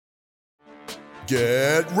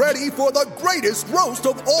Get ready for the greatest roast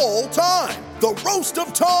of all time, the Roast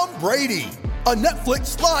of Tom Brady, a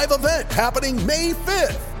Netflix live event happening May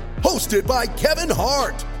 5th. Hosted by Kevin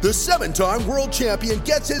Hart, the 7-time world champion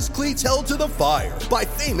gets his cleats held to the fire by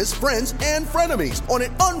famous friends and frenemies on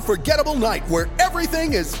an unforgettable night where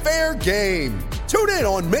everything is fair game. Tune in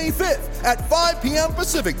on May 5th at 5 p.m.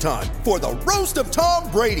 Pacific time for the Roast of Tom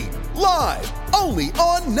Brady, live only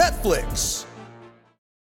on Netflix.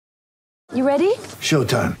 You ready?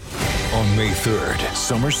 Showtime. On May 3rd,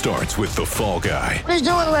 summer starts with The Fall Guy. Let's do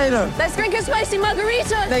it later. Let's drink a spicy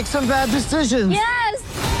margarita. Make some bad decisions. Yes!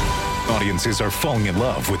 Audiences are falling in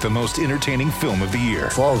love with the most entertaining film of the year.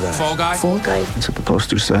 Fall Guy. Fall Guy? Fall guy. That's what the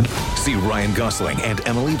poster said. See Ryan Gosling and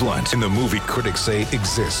Emily Blunt in the movie critics say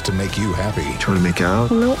exists to make you happy. Trying to make it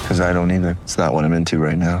out? Nope. Because I don't either. It's not what I'm into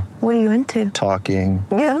right now. What are you into? Talking.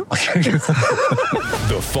 Yeah.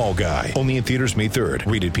 The Fall Guy. Only in theaters May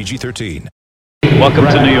 3rd. Rated PG-13. Welcome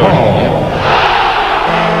to New York.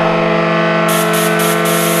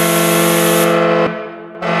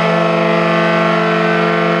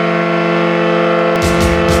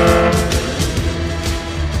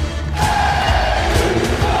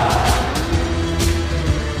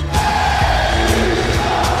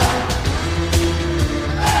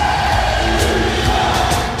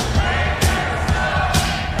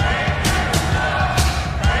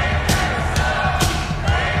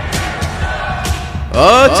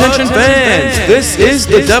 Attention fans, this is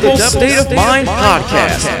the Devil's State of Mind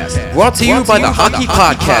podcast, brought to you by the Hockey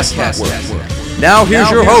Podcast Network. Now here's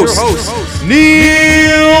your host,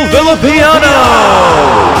 Neil Villapiano.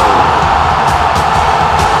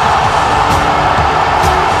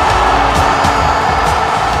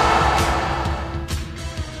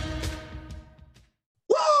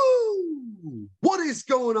 Woo! What is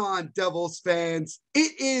going on, Devils fans?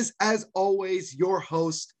 It is, as always, your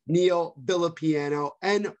host, Neil Villapiano,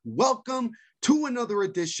 and welcome to another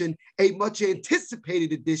edition, a much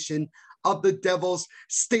anticipated edition of the Devils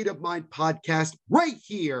State of Mind podcast right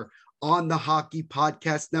here on the Hockey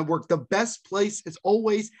Podcast Network. The best place, as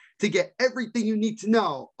always, to get everything you need to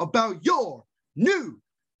know about your New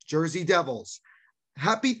Jersey Devils.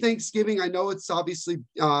 Happy Thanksgiving. I know it's obviously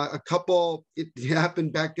it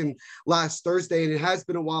happened back in last Thursday, and it has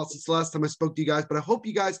been a while since the last time I spoke to you guys, but I hope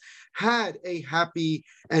you guys had a happy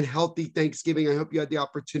and healthy Thanksgiving. I hope you had the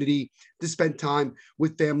opportunity to spend time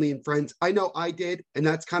with family and friends. I know I did, and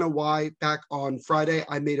that's kind of why back on Friday,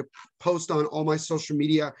 I made a post on all my social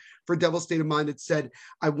media for Devil's State of Mind that said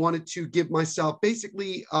I wanted to give myself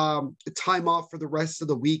basically time off for the rest of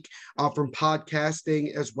the week from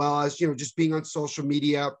podcasting, as well as, just being on social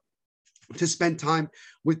media to spend time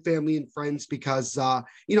with family and friends, because, I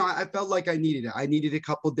felt like I needed it. I needed a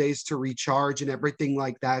couple of days to recharge and everything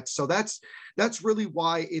like that. So that's really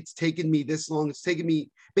why it's taken me this long. It's taken me,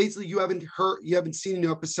 basically, you haven't seen a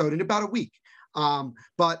new episode in about a week.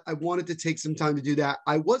 But I wanted to take some time to do that.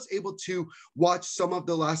 I was able to watch some of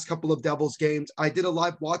the last couple of Devils games. I did a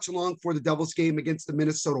live watch along for the Devils game against the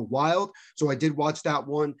Minnesota Wild. So I did watch that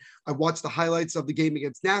one. I watched the highlights of the game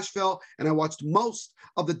against Nashville, and I watched most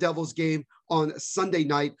of the Devils game on Sunday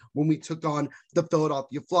night when we took on the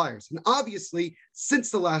Philadelphia Flyers. And obviously,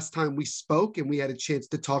 since the last time we spoke and we had a chance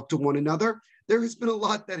to talk to one another, there has been a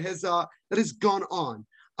lot that has gone on.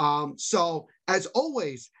 So as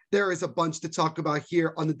always, there is a bunch to talk about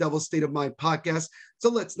here on the Devil's State of Mind podcast. So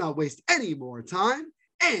let's not waste any more time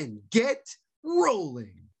and get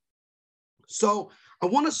rolling. So I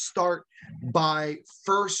want to start by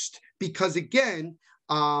first, because again,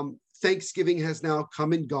 Thanksgiving has now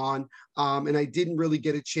come and gone, and I didn't really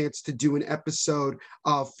get a chance to do an episode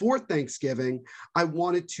for Thanksgiving. I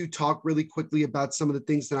wanted to talk really quickly about some of the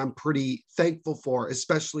things that I'm pretty thankful for,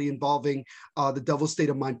 especially involving the Devil's State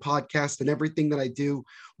of Mind podcast and everything that I do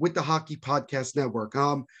with the Hockey Podcast Network.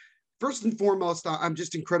 First and foremost, I'm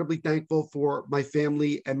just incredibly thankful for my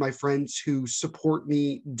family and my friends who support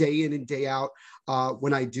me day in and day out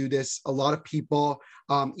when I do this. A lot of people,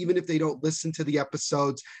 even if they don't listen to the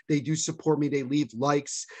episodes, they do support me. They leave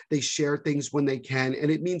likes, they share things when they can. And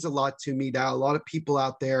it means a lot to me that a lot of people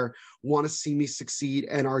out there want to see me succeed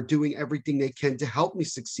and are doing everything they can to help me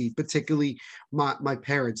succeed, particularly my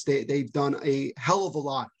parents. They've done a hell of a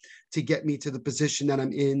lot to get me to the position that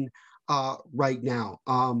I'm in right now.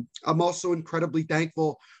 I'm also incredibly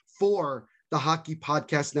thankful for the Hockey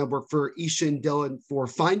Podcast Network, for Isha and Dylan for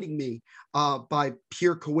finding me by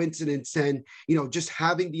pure coincidence, and just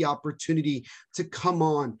having the opportunity to come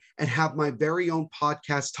on and have my very own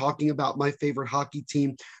podcast talking about my favorite hockey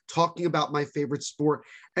team, talking about my favorite sport,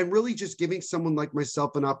 and really just giving someone like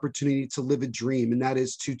myself an opportunity to live a dream, and that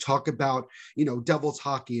is to talk about Devils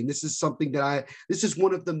hockey. And this is something that this is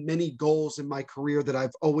one of the many goals in my career that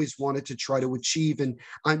I've always wanted to try to achieve, and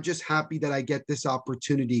I'm just happy that I get this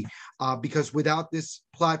opportunity, because without this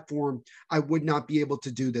platform, I would not be able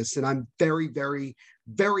to do this. And I'm very, very,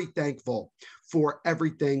 very thankful for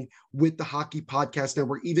everything with the Hockey Podcast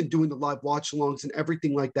Network, even doing the live watch alongs and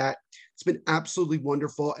everything like that. It's been absolutely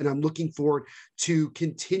wonderful. And I'm looking forward to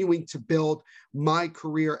continuing to build my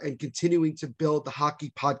career and continuing to build the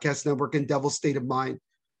Hockey Podcast Network and Devil's State of Mind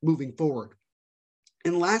moving forward.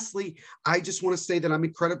 And lastly, I just want to say that I'm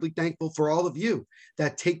incredibly thankful for all of you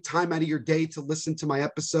that take time out of your day to listen to my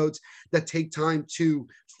episodes, that take time to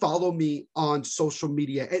follow me on social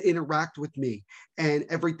media and interact with me and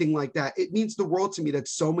everything like that. It means the world to me that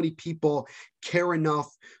so many people care enough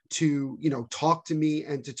to, talk to me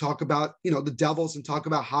and to talk about, the Devils and talk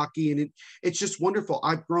about hockey. And it's just wonderful.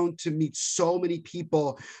 I've grown to meet so many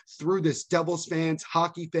people through this, Devils fans,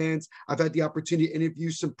 hockey fans. I've had the opportunity to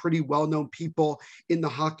interview some pretty well-known people in the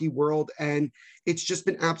hockey world, and it's just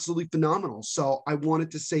been absolutely phenomenal. So I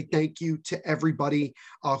wanted to say thank you to everybody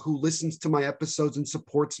who listens to my episodes and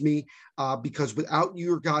supports me, because without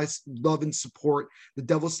your guys' love and support, the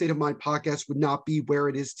Devil's State of Mind podcast would not be where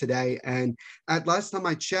it is today. And at last time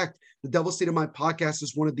I checked, the Devil's State of Mind podcast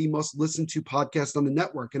is one of the most listened to podcasts on the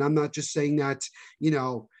network. And I'm not just saying that,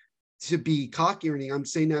 to be cocky or anything. I'm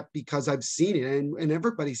saying that because I've seen it, and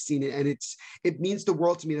everybody's seen it. And it means the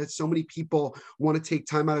world to me that so many people want to take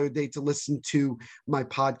time out of their day to listen to my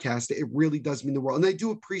podcast. It really does mean the world. And I do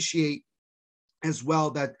appreciate as well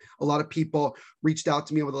that a lot of people reached out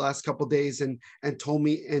to me over the last couple of days and told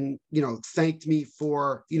me and, thanked me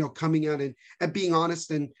for, coming out and being honest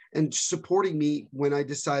and supporting me when I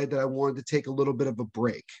decided that I wanted to take a little bit of a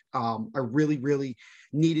break. I really, really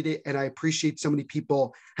needed it. And I appreciate so many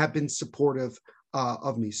people have been supportive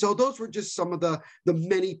of me. So those were just some of the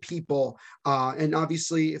many people. And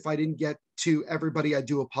obviously, if I didn't get to everybody, I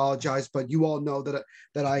do apologize, but you all know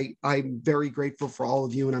that I'm very grateful for all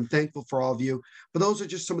of you, and I'm thankful for all of you. But those are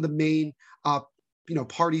just some of the main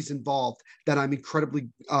parties involved that I'm incredibly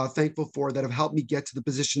thankful for, that have helped me get to the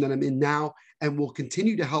position that I'm in now, and will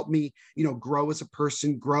continue to help me, grow as a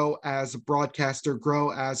person, grow as a broadcaster,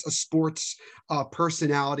 grow as a sports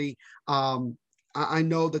personality. I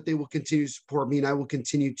know that they will continue to support me, and I will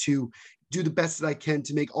continue to do the best that I can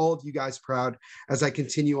to make all of you guys proud as I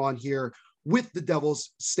continue on here with the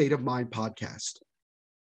Devil's State of Mind podcast.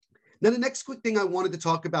 Now, the next quick thing I wanted to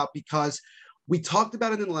talk about, because we talked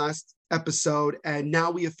about it in the last episode, and now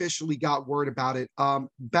we officially got word about it.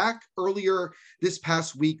 Back earlier this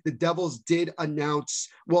past week, the Devils did announce,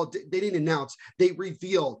 well, they didn't announce, they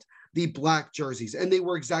revealed the black jerseys, and they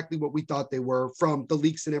were exactly what we thought they were from the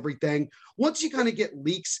leaks and everything. Once you kind of get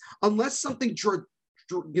leaks, unless something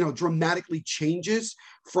dramatically changes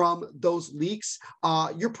from those leaks,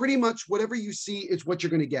 you're pretty much, whatever you see is what you're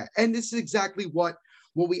going to get. And this is exactly what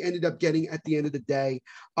we ended up getting at the end of the day.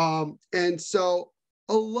 And so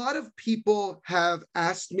a lot of people have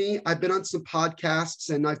asked me, I've been on some podcasts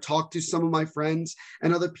and I've talked to some of my friends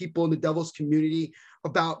and other people in the Devils community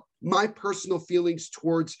about my personal feelings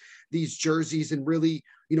towards these jerseys and really,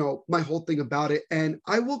 my whole thing about it. And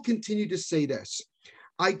I will continue to say this.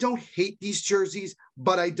 I don't hate these jerseys,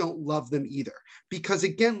 but I don't love them either. Because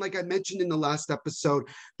again, like I mentioned in the last episode,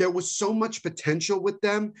 there was so much potential with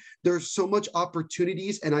them. There's so much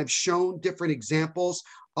opportunities, and I've shown different examples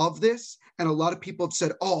of this. And a lot of people have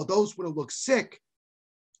said, oh, those would have looked sick.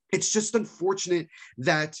 It's just unfortunate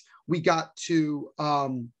that we got to,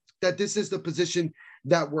 that this is the position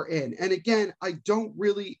that we're in. And again,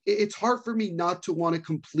 it's hard for me not to want to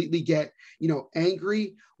completely get,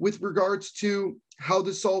 angry with regards to how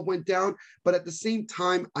this all went down. But at the same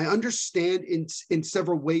time, I understand in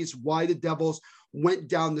several ways why the Devils went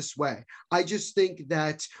down this way. I just think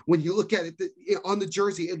that when you look at it on the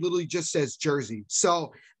jersey, it literally just says jersey.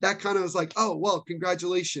 So that kind of was like, oh, well,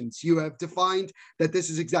 congratulations. You have defined that this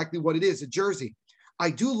is exactly what it is, a jersey. I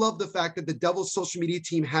do love the fact that the Devils social media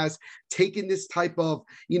team has taken this type of,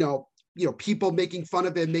 people making fun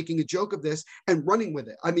of it and making a joke of this and running with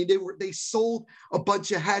it. I mean, they sold a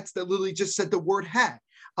bunch of hats that literally just said the word hat.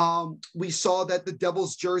 We saw that the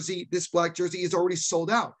Devils jersey, this black jersey, is already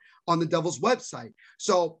sold out on the Devils website.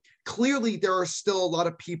 So clearly there are still a lot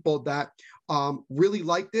of people that really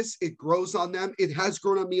like this. It grows on them. It has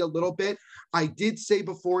grown on me a little bit. I did say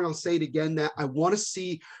before, and I'll say it again, that I want to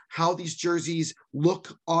see how these jerseys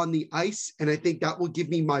look on the ice. And I think that will give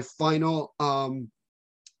me my final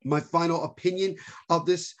opinion of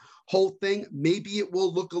this whole thing. Maybe it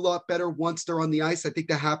will look a lot better once they're on the ice. I think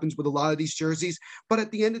that happens with a lot of these jerseys. But at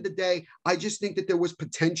the end of the day, I just think that there was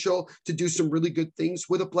potential to do some really good things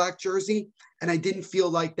with a black jersey. And I didn't feel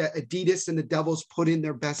like that Adidas and the Devils put in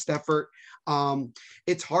their best effort.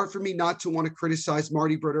 It's hard for me not to want to criticize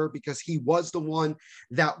Marty Brodeur because he was the one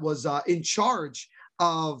that was in charge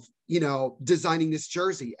of, designing this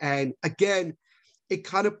jersey. And again, it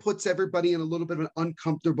kind of puts everybody in a little bit of an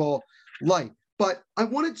uncomfortable light. But I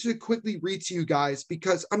wanted to quickly read to you guys,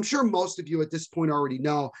 because I'm sure most of you at this point already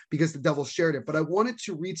know because the Devils shared it, but I wanted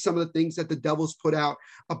to read some of the things that the Devils put out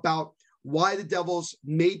about why the Devils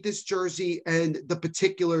made this jersey and the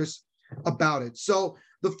particulars about it. So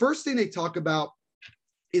the first thing they talk about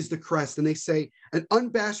is the crest, and they say, an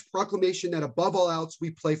unabashed proclamation that above all else, we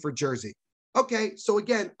play for Jersey. Okay, so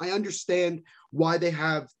again, I understand why they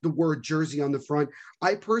have the word Jersey on the front.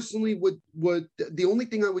 I personally would the only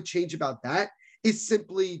thing I would change about that is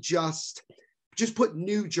simply just put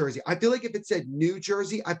New Jersey. I feel like if it said New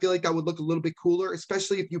Jersey, I feel like that would look a little bit cooler,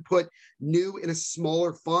 especially if you put new in a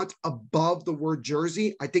smaller font above the word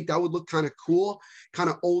Jersey. I think that would look kind of cool, kind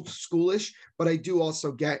of old schoolish, but I do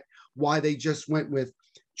also get why they just went with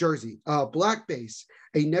Jersey. Black base,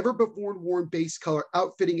 a never before worn base color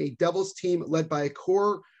outfitting a Devils team led by a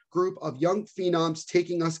core group of young phenoms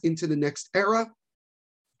taking us into the next era.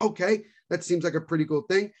 Okay, that seems like a pretty cool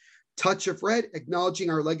thing. Touch of red, acknowledging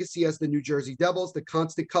our legacy as the New Jersey Devils, the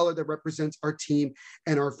constant color that represents our team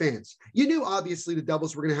and our fans. You knew, obviously, the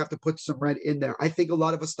Devils were going to have to put some red in there. I think a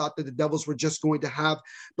lot of us thought that the Devils were just going to have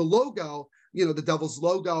the logo, the Devils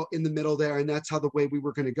logo in the middle there, and that's how the way we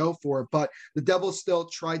were going to go for it. But the Devils still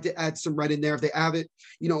tried to add some red in there. They have it,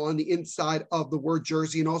 on the inside of the word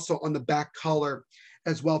Jersey and also on the back collar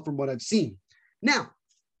as well, from what I've seen. Now,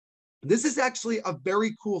 this is actually a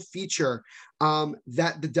very cool feature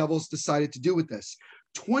that the Devils decided to do with this.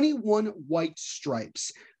 21 white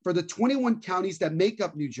stripes for the 21 counties that make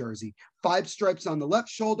up New Jersey. 5 stripes on the left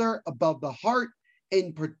shoulder above the heart.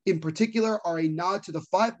 In particular are a nod to the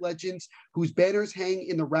 5 legends whose banners hang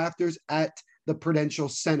in the rafters at the Prudential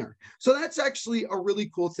Center. So that's actually a really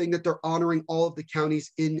cool thing that they're honoring all of the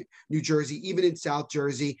counties in New Jersey, even in South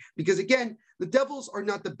Jersey, because again, the Devils are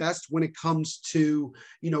not the best when it comes to,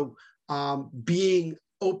 being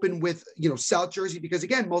open with, South Jersey, because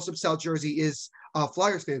again, most of South Jersey is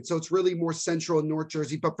Flyers fans. So it's really more Central and North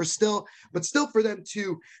Jersey, but still for them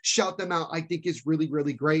to shout them out, I think is really,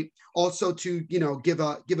 really great. Also to, give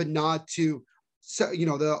a nod to,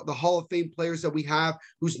 the Hall of Fame players that we have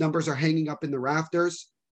whose numbers are hanging up in the rafters.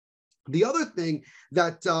 The other thing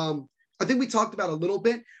that I think we talked about a little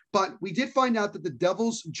bit, but we did find out that the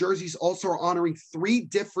Devils jerseys also are honoring 3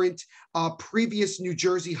 different previous New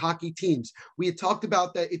Jersey hockey teams. We had talked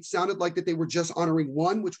about that. It sounded like that they were just honoring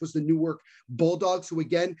one, which was the Newark Bulldogs, who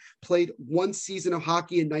again played 1 season of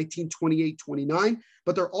hockey in 1928-29,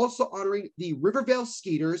 but they're also honoring the Rivervale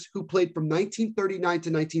Skeeters, who played from 1939 to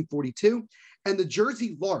 1942, and the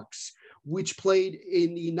Jersey Larks, which played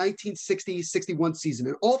in the 1960-61 season.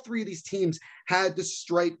 And all 3 of these teams had the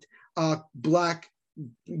striped black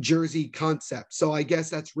jersey concept. So I guess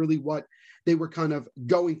that's really what they were kind of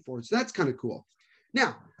going for. So that's kind of cool.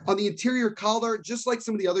 Now, on the interior collar, just like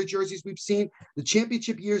some of the other jerseys we've seen, the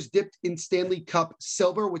championship years dipped in Stanley Cup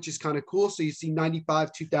silver, which is kind of cool. So you see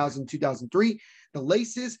 95, 2000, 2003. The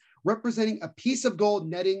laces representing a piece of gold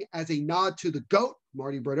netting as a nod to the GOAT,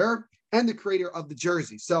 Marty Brodeur, and the creator of the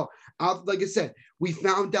jersey. So, like I said, we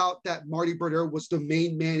found out that Marty Brodeur was the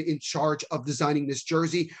main man in charge of designing this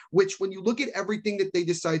jersey, which when you look at everything that they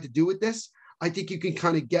decided to do with this, I think you can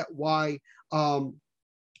kind of get why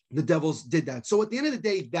the Devils did that. So at the end of the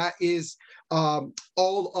day, that is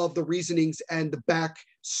all of the reasonings and the back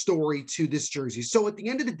story to this jersey. So at the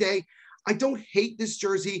end of the day, I don't hate this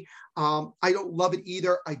jersey. I don't love it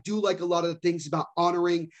either. I do like a lot of the things about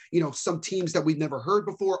honoring, some teams that we've never heard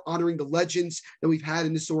before, honoring the legends that we've had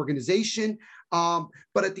in this organization.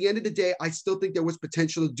 But at the end of the day, I still think there was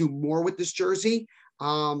potential to do more with this jersey.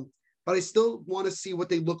 But I still want to see what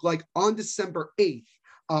they look like on December 8th.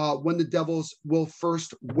 When the Devils will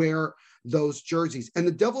first wear those jerseys. And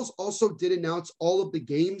the Devils also did announce all of the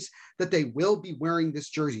games that they will be wearing this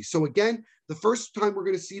jersey. So again, the first time we're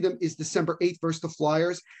going to see them is December 8th versus the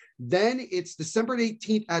Flyers. Then it's December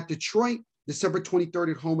 18th at Detroit, December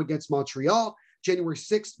 23rd at home against Montreal, January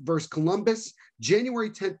 6th versus Columbus, January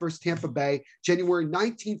 10th versus Tampa Bay, January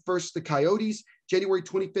 19th versus the Coyotes, January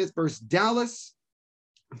 25th versus Dallas,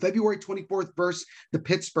 February 24th versus the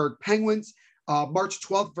Pittsburgh Penguins, March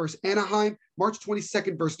 12th versus Anaheim, March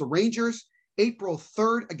 22nd versus the Rangers, April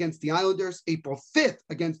 3rd against the Islanders, April 5th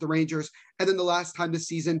against the Rangers, and then the last time this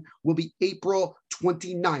season will be April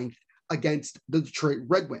 29th against the Detroit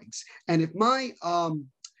Red Wings. And if my,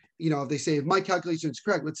 if they say if my calculation is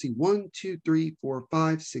correct, let's see, 1, 2, 3, 4,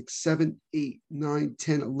 5, 6, 7, 8, 9,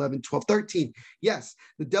 10, 11, 12, 13. Yes,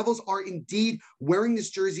 the Devils are indeed wearing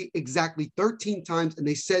this jersey exactly 13 times, and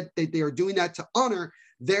they said that they are doing that to honor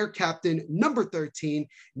their captain, number 13,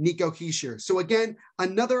 Nico Hischier. So again,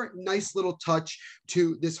 another nice little touch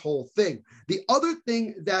to this whole thing. The other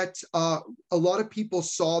thing that a lot of people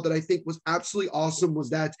saw that I think was absolutely awesome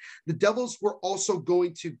was that the Devils were also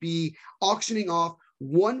going to be auctioning off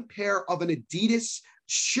one pair of an Adidas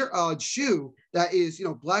shoe that is,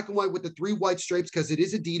 black and white with the 3 white stripes because it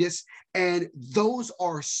is Adidas, and those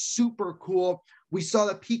are super cool. We saw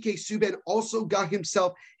that PK Subban also got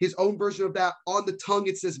himself his own version of that. On the tongue,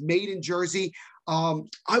 it says made in Jersey.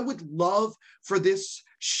 I would love for this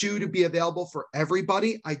shoe to be available for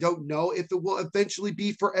everybody. I don't know if it will eventually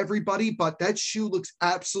be for everybody, but that shoe looks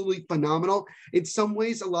absolutely phenomenal. In some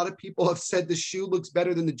ways, a lot of people have said the shoe looks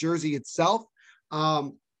better than the jersey itself.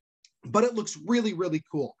 But it looks really, really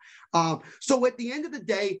cool. So at the end of the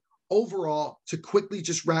day, overall, to quickly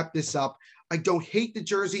just wrap this up, I don't hate the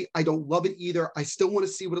jersey. I don't love it either. I still want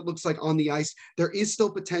to see what it looks like on the ice. There is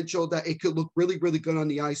still potential that it could look really, really good on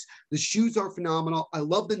the ice. The shoes are phenomenal. I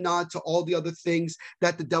love the nod to all the other things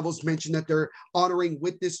that the Devils mentioned that they're honoring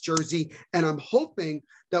with this jersey. And I'm hoping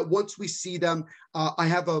that once we see them, I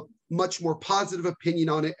have a much more positive opinion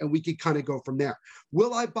on it, and we can kind of go from there.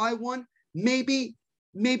 Will I buy one? Maybe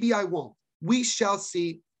I won't. We shall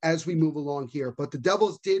see as we move along here. But the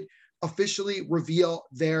Devils did officially reveal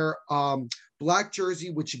their black jersey,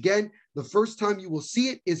 which again, the first time you will see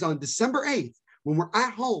it is on December 8th when we're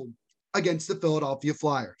at home against the Philadelphia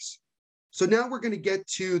Flyers. So now we're going to get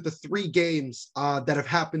to the 3 games that have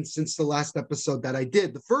happened since the last episode that I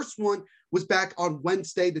did. The first one was back on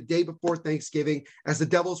Wednesday, the day before Thanksgiving, as the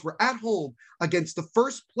Devils were at home against the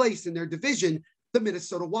first place in their division, the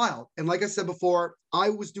Minnesota Wild. And like I said before, I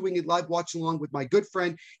was doing a live watch along with my good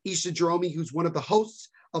friend, Isha Jerome, who's one of the hosts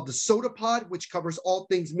of the Soda Pod, which covers all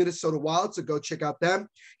things Minnesota Wild. So go check out them.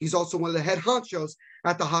 He's also one of the head honchos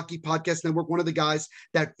at the Hockey Podcast Network, one of the guys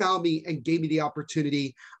that found me and gave me the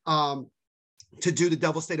opportunity to do the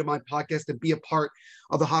Devil State of Mind podcast and be a part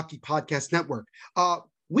of the Hockey Podcast Network.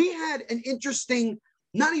 We had an interesting,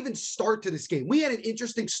 not even start to this game. We had an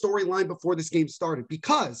interesting storyline before this game started,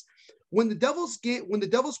 because when the Devils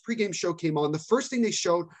pregame show came on, the first thing they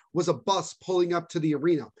showed was a bus pulling up to the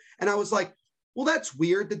arena. And I was like, well, that's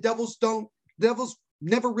weird. The Devils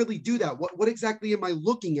never really do that. What exactly am I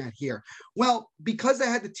looking at here? Well, because I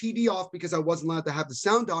had the TV off because I wasn't allowed to have the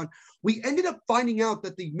sound on, we ended up finding out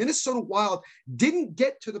that the Minnesota Wild didn't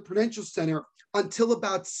get to the Prudential Center until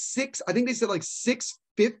about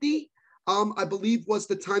 6:50, I believe was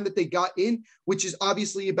the time that they got in, which is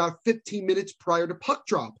obviously about 15 minutes prior to puck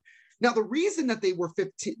drop. Now, the reason that they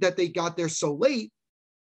got there so late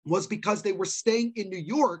was because they were staying in New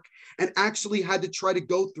York and actually had to try to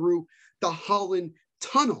go through the Holland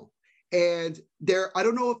Tunnel. And I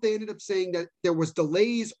don't know if they ended up saying that there was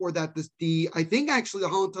delays or that I think actually the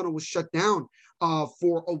Holland Tunnel was shut down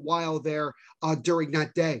for a while there during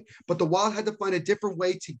that day. But the Wild had to find a different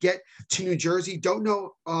way to get to New Jersey. Don't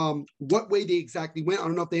know what way they exactly went. I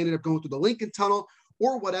don't know if they ended up going through the Lincoln Tunnel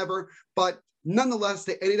or whatever, but nonetheless,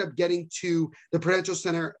 they ended up getting to the Prudential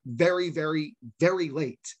Center very, very, very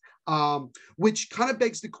late, which kind of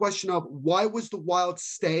begs the question of why was the Wild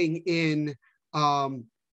staying in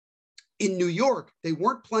New York? They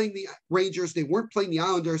weren't playing the Rangers. They weren't playing the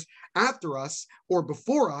Islanders after us or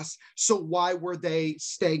before us. So why were they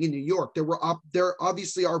staying in New York? There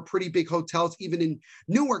obviously are pretty big hotels, even in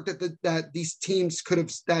Newark, that these teams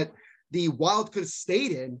that the Wild could have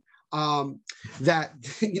stayed in. That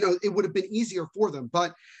it would have been easier for them,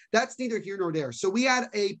 but that's neither here nor there. So we had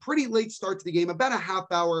a pretty late start to the game, about a half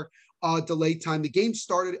hour delay time. The game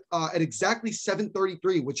started at exactly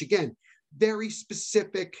 7:33, which again, very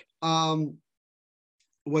specific.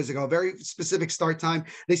 Very specific start time.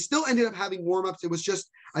 They still ended up having warm-ups. It was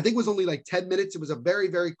I think it was only like 10 minutes. It was a very,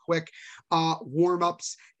 very quick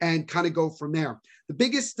warm-ups and kind of go from there.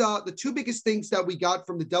 the two biggest things that we got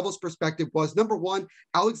from the Devils' perspective was, number one,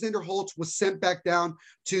 Alexander Holtz was sent back down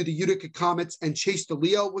to the Utica Comets, and Chase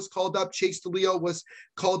DeLeo was called up. Chase DeLeo was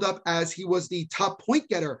called up as he was the top point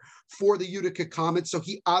getter for the Utica Comets. So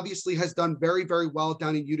he obviously has done very, very well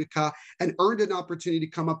down in Utica and earned an opportunity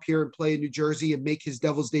to come up here and play in New Jersey and make his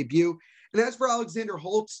Devils debut. And as for Alexander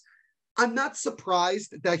Holtz, I'm not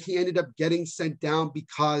surprised that he ended up getting sent down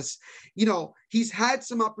because, he's had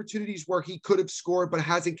some opportunities where he could have scored, but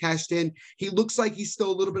hasn't cashed in. He looks like he's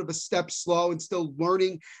still a little bit of a step slow and still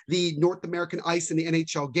learning the North American ice in the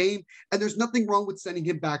NHL game. And there's nothing wrong with sending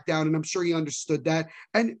him back down. And I'm sure he understood that.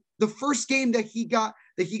 And the first game that he got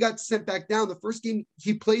sent back down, the first game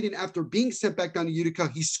he played in after being sent back down to Utica,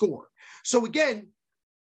 he scored. So again,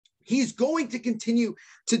 he's going to continue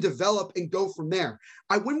to develop and go from there.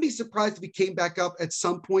 I wouldn't be surprised if he came back up at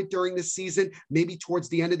some point during this season, maybe towards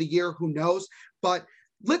the end of the year, who knows? But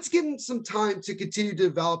let's give him some time to continue to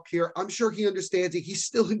develop here. I'm sure he understands it. He's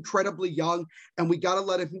still incredibly young, and we got to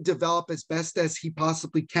let him develop as best as he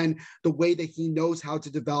possibly can, the way that he knows how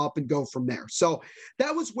to develop, and go from there. So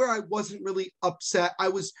that was where I wasn't really upset. I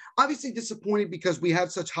was obviously disappointed because we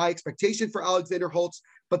have such high expectation for Alexander Holtz,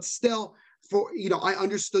 but still, I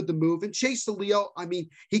understood the move. And Chase DeLeo,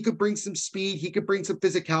 he could bring some speed. He could bring some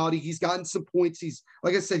physicality. He's gotten some points.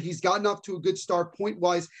 Like I said, he's gotten off to a good start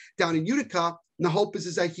point-wise down in Utica. And the hope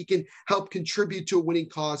is that he can help contribute to a winning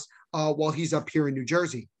cause while he's up here in New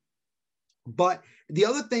Jersey. But the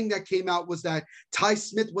other thing that came out was that Ty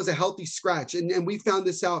Smith was a healthy scratch. And we found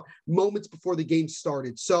this out moments before the game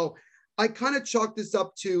started. So I kind of chalked this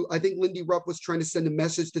up to, I think Lindy Rupp was trying to send a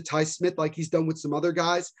message to Ty Smith like he's done with some other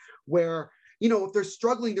guys where, if they're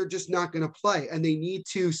struggling, they're just not going to play. And they need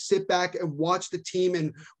to sit back and watch the team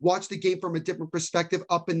and watch the game from a different perspective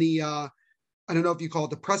up in the, I don't know if you call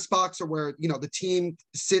it the press box or where, the team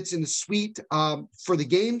sits in the suite for the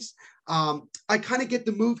games. I kind of get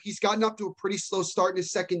the move. He's gotten up to a pretty slow start in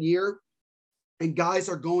his second year. And guys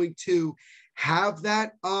are going to have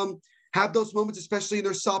that, have those moments, especially in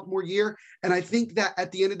their sophomore year. And I think that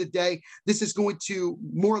at the end of the day, this is going to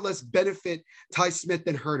more or less benefit Ty Smith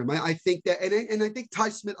than hurt him. I think that, and I think Ty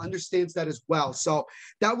Smith understands that as well. So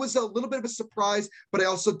that was a little bit of a surprise, but I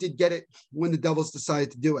also did get it when the Devils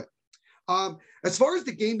decided to do it. As far as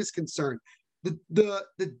the game is concerned,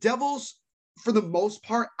 the Devils, for the most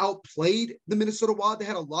part, outplayed the Minnesota Wild. They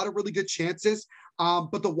had a lot of really good chances,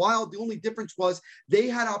 but the Wild, the only difference was they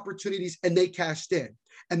had opportunities and they cashed in.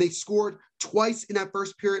 And they scored twice in that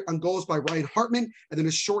first period on goals by Ryan Hartman and then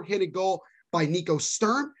a shorthanded goal by Nico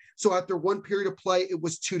Sturm. So after one period of play, it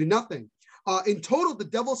was 2-0. In total, the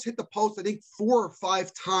Devils hit the post, I think, 4 or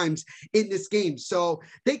 5 times in this game. So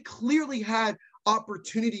they clearly had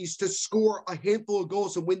opportunities to score a handful of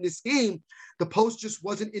goals and win this game. The post just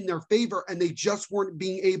wasn't in their favor, and they just weren't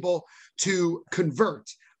being able to convert.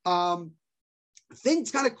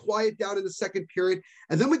 Things kind of quiet down in the second period,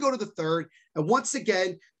 and then we go to the third. And once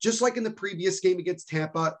again, just like in the previous game against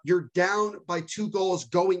Tampa, you're down by 2 goals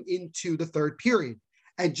going into the third period.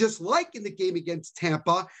 And just like in the game against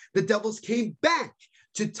Tampa, the Devils came back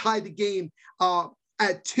to tie the game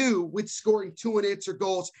at 2 with scoring 2 unanswered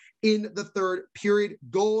goals in the third period.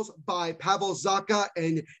 Goals by Pavel Zacha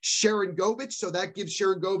and Sharon Govich. So that gives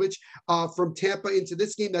Sharon Govich from Tampa into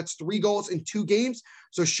this game. That's 3 goals in 2 games.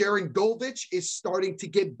 So Sharon Govich is starting to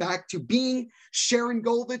get back to being Sharon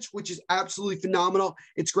Govich, which is absolutely phenomenal.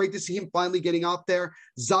 It's great to see him finally getting out there.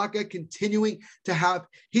 Zacha continuing to have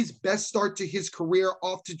his best start to his career,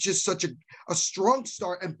 off to just such a strong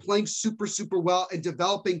start and playing super, super well and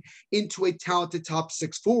developing into a talented top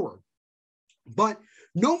 6 forward. But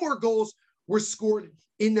no more goals were scored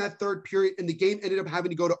in that third period, and the game ended up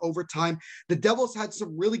having to go to overtime. The Devils had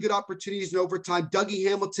some really good opportunities in overtime. Dougie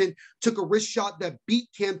Hamilton took a wrist shot that beat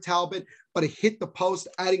Cam Talbot, but it hit the post,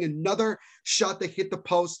 adding another shot that hit the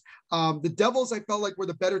post. The Devils, I felt like, were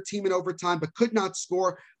the better team in overtime, but could not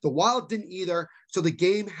score. The Wild didn't either, so the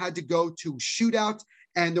game had to go to shootout.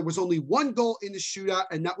 And there was only 1 goal in the shootout,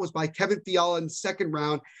 and that was by Kevin Fiala in the second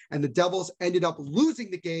round. And the Devils ended up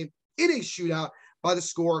losing the game in a shootout by the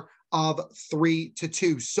score of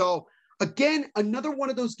 3-2. So again, another one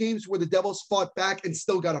of those games where the Devils fought back and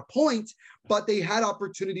still got a point, but they had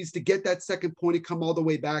opportunities to get that second point and come all the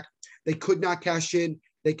way back. They could not cash in.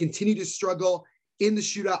 They continue to struggle in the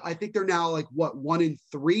shootout. I think they're now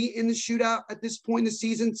 1-3 in the shootout at this point in the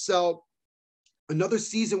season. So another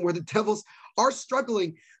season where the Devils are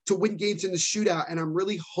struggling to win games in the shootout. And I'm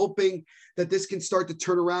really hoping that this can start to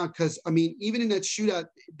turn around because, even in that shootout,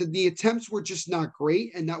 the attempts were just not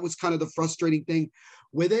great. And that was kind of the frustrating thing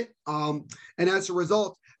with it. And as a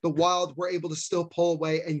result, the Wild were able to still pull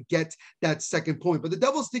away and get that second point. But the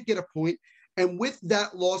Devils did get a point. And with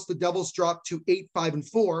that loss, the Devils dropped to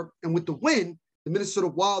 8-5-4. And with the win, the Minnesota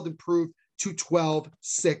Wild improved to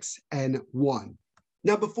 12-6-1.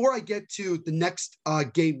 Now, before I get to the next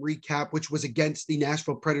game recap, which was against the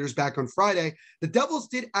Nashville Predators back on Friday, the Devils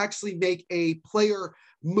did actually make a player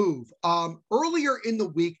move. Earlier in the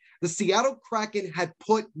week, the Seattle Kraken had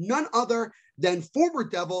put none other than former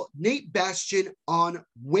Devil Nate Bastian on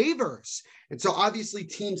waivers. And so obviously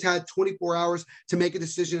teams had 24 hours to make a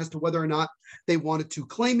decision as to whether or not they wanted to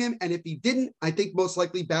claim him. And if he didn't, I think most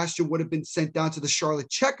likely Bastian would have been sent down to the Charlotte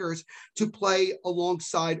Checkers to play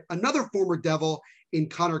alongside another former Devil in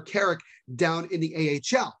Connor Carrick down in the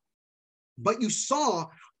AHL. But you saw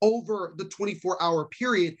over the 24-hour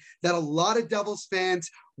period that a lot of Devils fans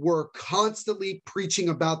were constantly preaching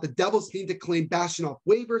about the Devils need to claim Bastian off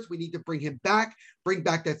waivers. We need to bring him back, bring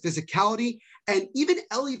back that physicality. And even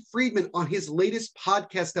Elliot Friedman on his latest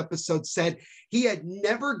podcast episode said he had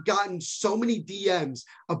never gotten so many DMs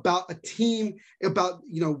about a team, about,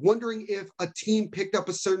 wondering if a team picked up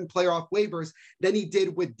a certain player off waivers than he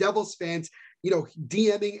did with Devils fans,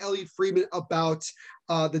 DMing Elliot Friedman about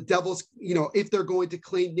the Devils, if they're going to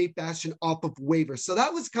claim Nate Bastian off of waivers. So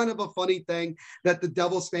that was kind of a funny thing that the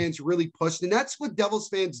Devils fans really pushed. And that's what Devils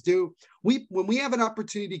fans do. When we have an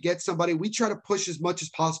opportunity to get somebody, we try to push as much as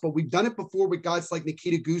possible. We've done it before with guys like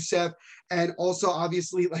Nikita Gusev and also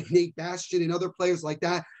obviously like Nate Bastian and other players like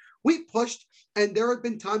that. We pushed, and there have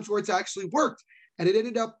been times where it's actually worked. And it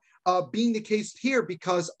ended up being the case here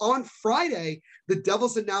because on Friday, the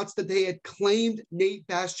Devils announced that they had claimed Nate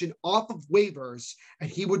Bastian off of waivers and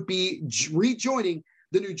he would be rejoining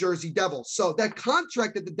the New Jersey Devils. So that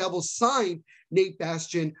contract that the Devils signed Nate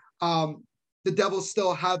Bastian, the Devils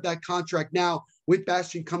still have that contract now with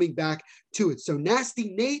Bastian coming back to it. So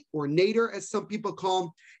Nasty Nate, or Nader as some people call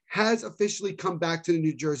him, has officially come back to the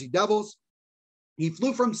New Jersey Devils. He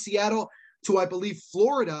flew from Seattle to, I believe,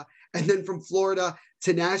 Florida, and then from Florida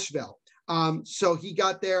to Nashville. So he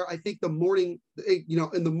got there, I think, in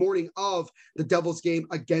the morning of the Devils game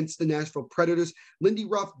against the Nashville Predators. Lindy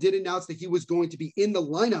Ruff did announce that he was going to be in the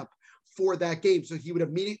lineup for that game. So he would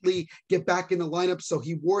immediately get back in the lineup. So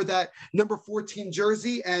he wore that number 14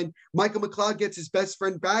 jersey, and Michael McLeod gets his best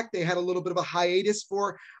friend back. They had a little bit of a hiatus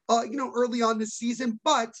for, early on this season,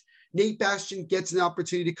 but Nate Bastian gets an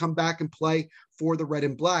opportunity to come back and play for the Red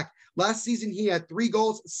and Black. Last season, he had 3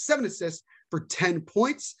 goals, 7 assists for 10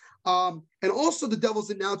 points. And also the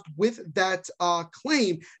Devils announced with that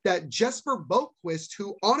claim that Jesper Boqvist,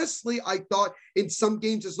 who honestly I thought in some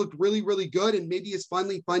games has looked really, really good and maybe is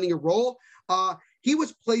finally finding a role, he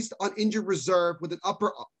was placed on injured reserve with an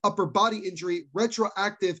upper body injury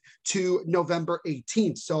retroactive to November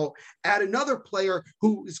 18th. So add another player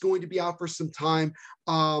who is going to be out for some time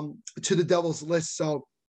to the Devils list. So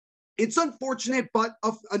it's unfortunate, but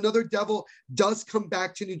another Devil does come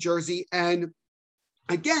back to New Jersey. And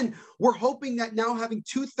again, we're hoping that now having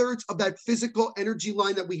 2/3 of that physical energy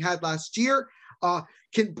line that we had last year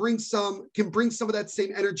can bring some of that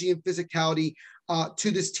same energy and physicality to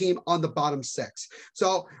this team on the bottom 6.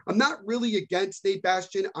 So I'm not really against Nate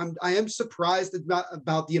Bastian. I am surprised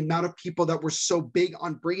about the amount of people that were so big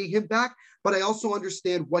on bringing him back, but I also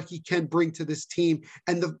understand what he can bring to this team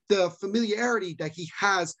and the familiarity that he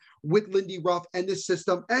has with Lindy Ruff and this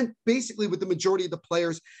system, and basically with the majority of the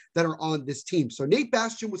players that are on this team. So Nate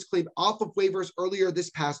Bastian was claimed off of waivers earlier this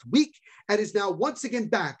past week and is now once again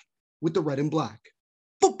back with the Red and Black.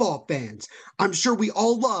 Football fans, I'm sure we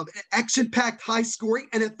all love an action-packed, high-scoring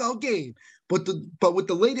NFL game, but with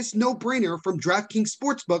the latest no-brainer from DraftKings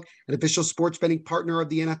Sportsbook, an official sports betting partner of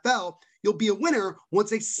the NFL, you'll be a winner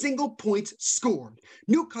once a single point's scored.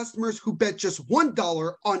 New customers who bet just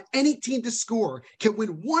 $1 on any team to score can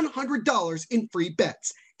win $100 in free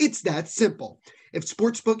bets. It's that simple. If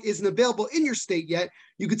Sportsbook isn't available in your state yet,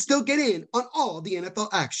 you could still get in on all the NFL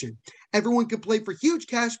action. Everyone can play for huge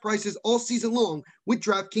cash prizes all season long with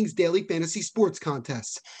DraftKings Daily Fantasy Sports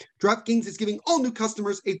Contests. DraftKings is giving all new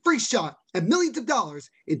customers a free shot at millions of dollars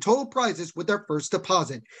in total prizes with their first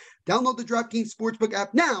deposit. Download the DraftKings Sportsbook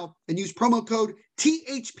app now and use promo code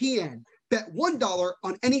THPN. Bet $1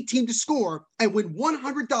 on any team to score and win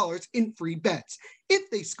 $100 in free bets. If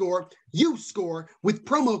they score, you score with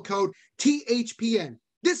promo code THPN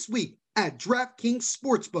this week at DraftKings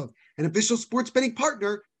Sportsbook, an official sports betting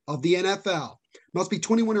partner of the NFL. Must be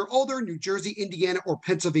 21 or older, New Jersey, Indiana, or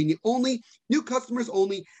Pennsylvania only. New customers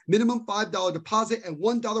only. Minimum $5 deposit and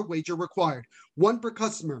 $1 wager required. 1 per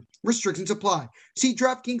customer. Restrictions apply. See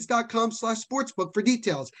DraftKings.com/sportsbook for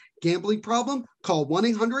details. Gambling problem? Call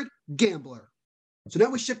 1-800-GAMBLER. So now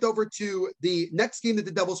we shift over to the next game that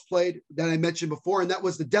the Devils played that I mentioned before, and that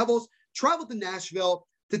was the Devils traveled to Nashville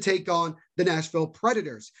to take on the Nashville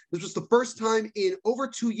Predators. This was the first time in over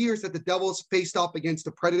 2 years that the Devils faced off against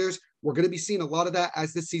the Predators. We're going to be seeing a lot of that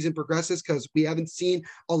as this season progresses because we haven't seen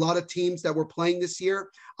a lot of teams that were playing this year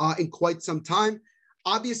in quite some time.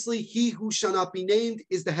 Obviously, he who shall not be named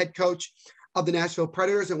is the head coach of the Nashville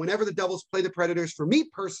Predators. And whenever the Devils play the Predators, for me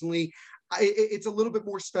personally, it's a little bit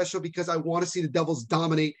more special because I want to see the Devils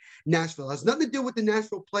dominate Nashville. It has nothing to do with the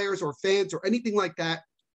Nashville players or fans or anything like that.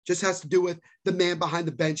 Just has to do with the man behind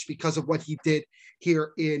the bench because of what he did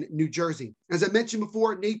here in New Jersey. As I mentioned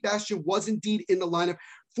before, Nate Bastian was indeed in the lineup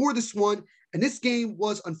for this one. And this game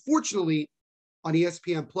was unfortunately on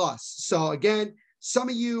ESPN+. So again, some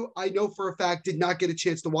of you, I know for a fact, did not get a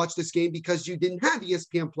chance to watch this game because you didn't have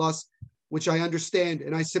ESPN+, which I understand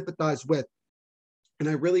and I sympathize with. And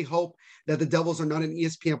I really hope that the Devils are not on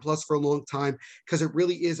ESPN Plus for a long time because it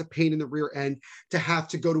really is a pain in the rear end to have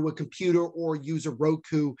to go to a computer or use a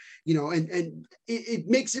Roku, and it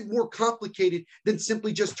makes it more complicated than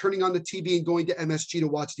simply just turning on the TV and going to MSG to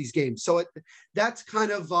watch these games. So that's kind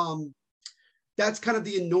of the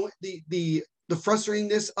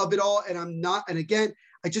frustratingness of it all. And again,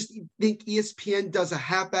 I just think ESPN does a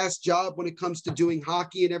half-assed job when it comes to doing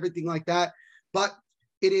hockey and everything like that, but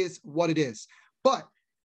it is what it is. But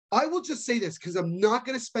I will just say this because I'm not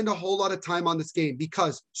going to spend a whole lot of time on this game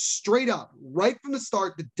because straight up, right from the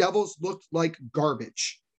start, the Devils looked like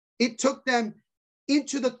garbage. It took them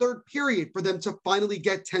into the third period for them to finally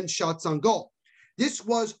get 10 shots on goal. This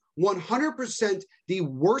was 100% the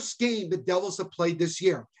worst game the Devils have played this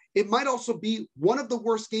year. It might also be one of the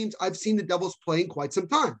worst games I've seen the Devils play in quite some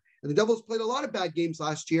time. And the Devils played a lot of bad games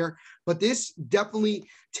last year, but this definitely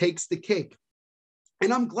takes the cake.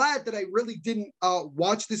 And I'm glad that I really didn't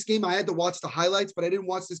watch this game. I had to watch the highlights, but I didn't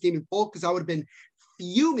watch this game in full because I would have been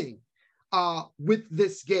fuming with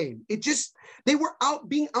this game. They were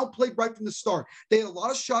being outplayed right from the start. They had a lot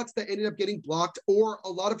of shots that ended up getting blocked or a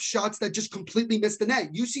lot of shots that just completely missed the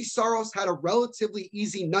net. Juuse Saros had a relatively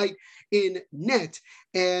easy night in net,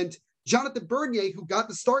 and Jonathan Bernier, who got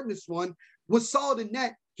the start in this one, was solid in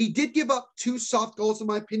net. He did give up 2 soft goals, in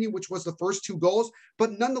my opinion, which was the first 2 goals,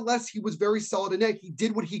 but nonetheless, he was very solid in net. He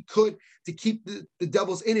did what he could to keep the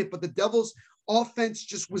Devils in it, but the Devils offense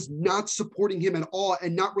just was not supporting him at all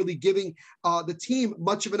and not really giving the team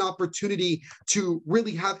much of an opportunity to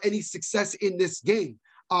really have any success in this game.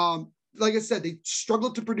 Like I said, they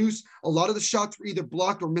struggled to produce. A lot of the shots were either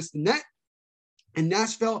blocked or missed the net. And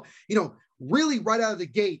Nashville, really right out of the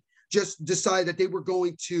gate, just decided that they were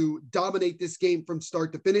going to dominate this game from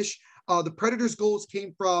start to finish. The Predators' goals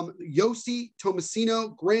came from Josi,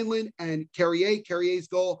 Tomasino, Granlund, and Carrier. Carrier's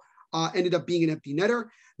goal ended up being an empty netter.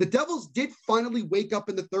 The Devils did finally wake up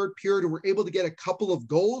in the third period and were able to get a couple of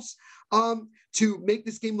goals to make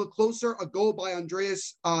this game look closer. A goal by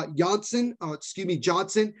Andreas Johnson.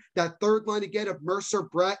 That third line again of Mercer,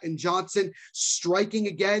 Brett, and Johnson striking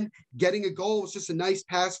again, getting a goal. It was just a nice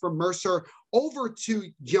pass from Mercer over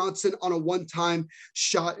to Johnson on a one-time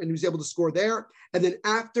shot, and he was able to score there. And then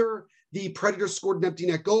after the Predators scored an empty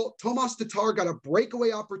net goal, Tomas Tatar got a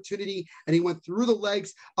breakaway opportunity, and he went through the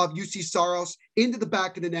legs of Juuse Saros into the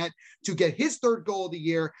back of the net to get his third goal of the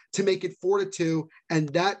year to make it 4-2. And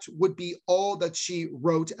that would be all that she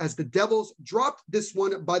wrote as the Devils dropped this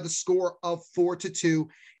one by the score of 4-2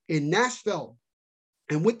 in Nashville.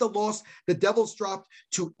 And with the loss, the Devils dropped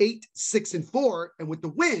to 8-6-4. And with the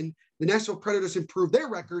win, the Nashville Predators improved their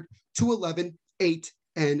record to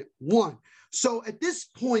 11-8-1. So at this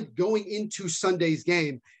point, going into Sunday's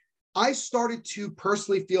game, I started to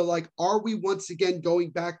personally feel like, are we once again going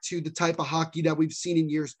back to the type of hockey that we've seen in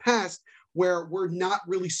years past, where we're not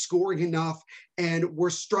really scoring enough and we're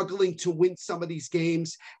struggling to win some of these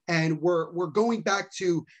games, and we're going back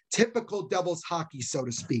to typical Devils hockey, so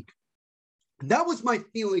to speak. And that was my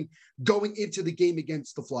feeling going into the game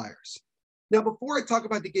against the Flyers. Now, before I talk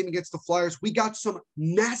about the game against the Flyers, we got some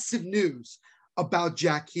massive news about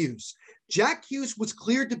Jack Hughes. Jack Hughes was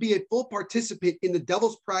cleared to be a full participant in the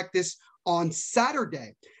Devils practice on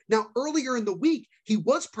Saturday. Now, earlier in the week, he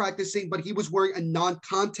was practicing, but he was wearing a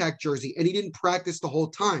non-contact jersey, and he didn't practice the whole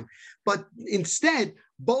time. But instead,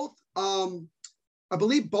 before, I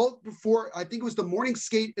think it was the morning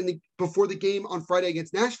skate and before the game on Friday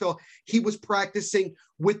against Nashville, he was practicing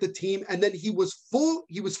with the team, and then he was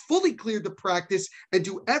fully cleared to practice and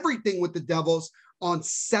do everything with the Devils on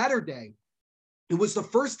Saturday. It was the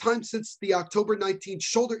first time since the October 19th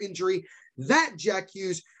shoulder injury that Jack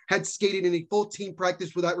Hughes had skated in a full team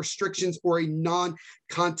practice without restrictions or a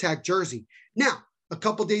non-contact jersey. Now, a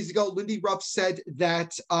couple days ago, Lindy Ruff said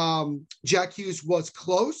that Jack Hughes was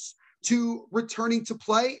close to returning to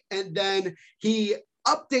play, and then he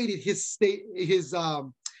updated his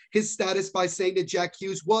status by saying that Jack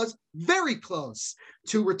Hughes was very close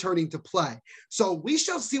to returning to play. So we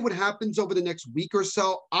shall see what happens over the next week or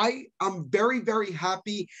so. I'm very, very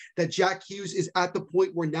happy that Jack Hughes is at the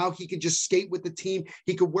point where now he can just skate with the team.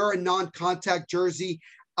 He could wear a non-contact jersey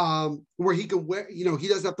where he can wear, he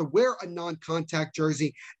doesn't have to wear a non-contact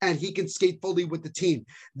jersey, and he can skate fully with the team.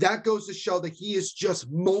 That goes to show that he is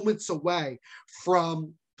just moments away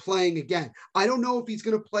from playing again. I don't know if he's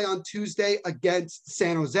going to play on Tuesday against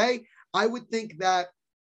San Jose. I would think that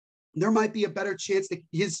there might be a better chance that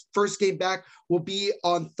his first game back will be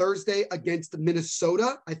on Thursday against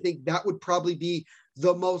Minnesota. I think that would probably be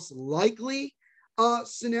the most likely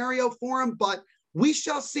scenario for him, but we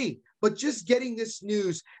shall see. But just getting this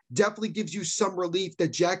news definitely gives you some relief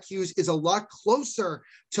that Jack Hughes is a lot closer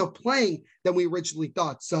to playing than we originally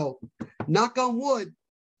thought. So knock on wood,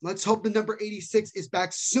 let's hope the number 86 is back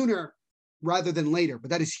sooner rather than later. But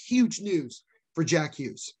that is huge news for Jack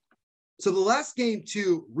Hughes. So the last game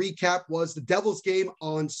to recap was the Devils game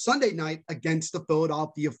on Sunday night against the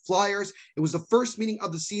Philadelphia Flyers. It was the first meeting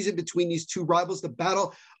of the season between these two rivals, the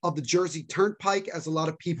battle of the Jersey Turnpike, as a lot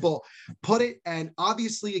of people put it. And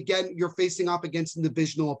obviously, again, you're facing up against a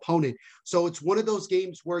divisional opponent. So it's one of those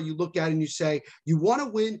games where you look at it and you say, you want to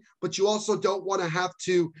win, but you also don't want to have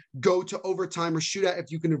to go to overtime or shootout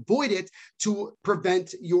if you can avoid it to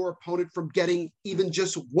prevent your opponent from getting even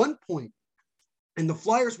just 1 point. And the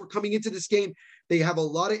Flyers were coming into this game. They have a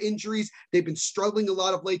lot of injuries. They've been struggling a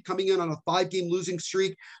lot of late, coming in on a 5-game losing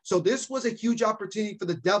streak. So this was a huge opportunity for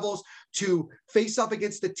the Devils to face up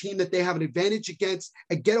against the team that they have an advantage against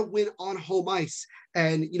and get a win on home ice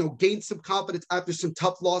and, gain some confidence after some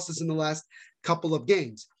tough losses in the last couple of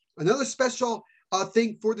games. Another special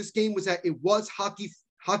thing for this game was that it was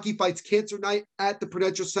Hockey Fights Cancer Night at the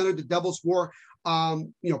Prudential Center. The Devils wore,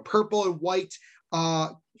 purple and white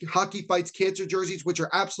Hockey Fights Cancer jerseys, which are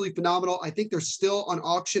absolutely phenomenal. I think they're still on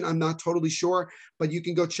auction. I'm not totally sure, but you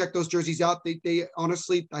can go check those jerseys out. They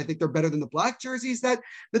honestly, I think they're better than the black jerseys that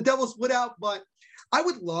the Devils put out. But I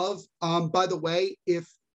would love, by the way, if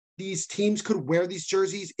these teams could wear these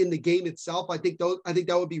jerseys in the game itself. I think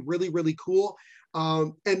that would be really, really cool.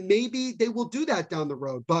 And maybe they will do that down the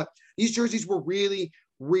road. But these jerseys were really,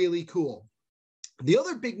 really cool. The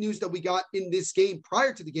other big news that we got in this game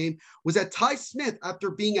prior to the game was that Ty Smith,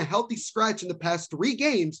 after being a healthy scratch in the past 3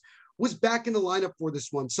 games, was back in the lineup for this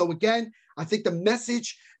one. So again, I think the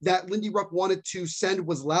message that Lindy Ruff wanted to send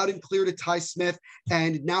was loud and clear to Ty Smith,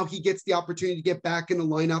 and now he gets the opportunity to get back in the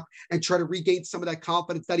lineup and try to regain some of that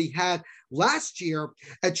confidence that he had last year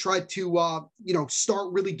and try to,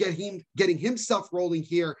 start really getting himself rolling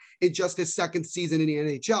here in just his second season in the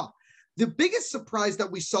NHL. The biggest surprise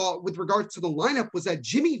that we saw with regards to the lineup was that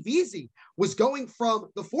Jimmy Vesey was going from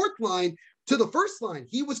the 4th line to the 1st line.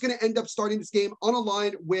 He was going to end up starting this game on a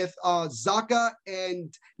line with Zacha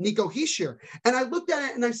and Nico Hischier. And I looked at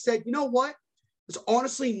it and I said, you know what? It's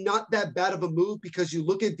honestly not that bad of a move, because you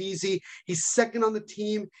look at Vesey, he's second on the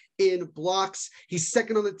team in blocks. He's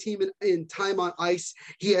second on the team in time on ice.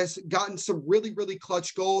 He has gotten some really, really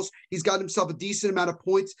clutch goals. He's gotten himself a decent amount of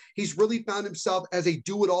points. He's really found himself as a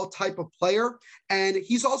do-it-all type of player. And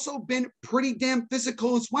he's also been pretty damn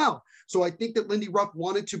physical as well. So I think that Lindy Ruff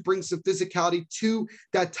wanted to bring some physicality to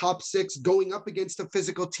that top 6 going up against a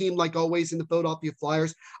physical team like always in the Philadelphia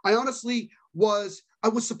Flyers. I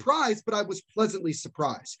was surprised, but I was pleasantly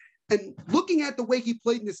surprised. And looking at the way he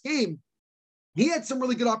played in this game, he had some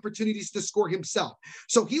really good opportunities to score himself.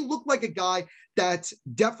 So he looked like a guy that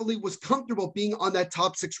definitely was comfortable being on that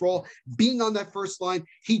top 6 role, being on that 1st line.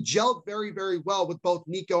 He gelled very, very well with both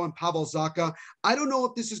Nico and Pavel Zacha. I don't know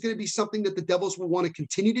if this is going to be something that the Devils will want to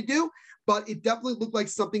continue to do, but it definitely looked like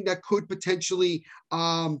something that could potentially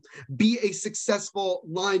be a successful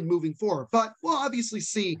line moving forward. But we'll obviously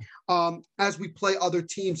see as we play other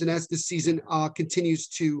teams and as this season continues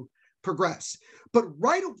to progress. But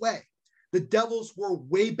right away, the Devils were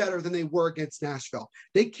way better than they were against Nashville.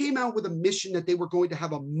 They came out with a mission that they were going to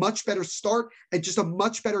have a much better start and just a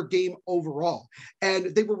much better game overall.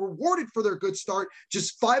 And they were rewarded for their good start,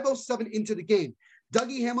 just 5:07 into the game.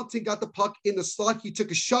 Dougie Hamilton got the puck in the slot. He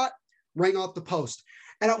took a shot, rang off the post.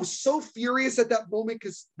 And I was so furious at that moment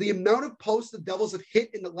because the amount of posts the Devils have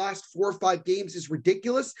hit in the last 4 or 5 games is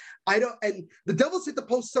ridiculous. And the Devils hit the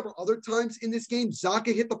post several other times in this game.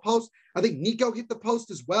 Zacha hit the post. I think Nico hit the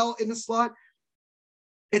post as well in the slot.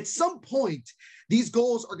 At some point, these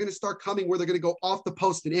goals are going to start coming where they're going to go off the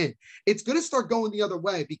post and in. It's going to start going the other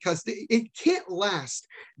way because it can't last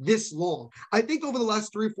this long. I think over the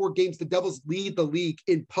last 3 or 4 games, the Devils lead the league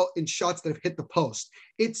in shots that have hit the post.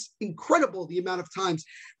 It's incredible the amount of times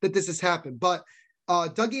that this has happened. But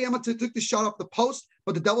Dougie Hamilton took the shot off the post,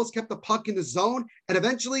 but the Devils kept the puck in the zone. And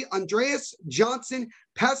eventually, Andreas Johnson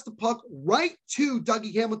passed the puck right to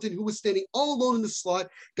Dougie Hamilton, who was standing all alone in the slot,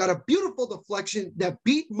 got a beautiful deflection that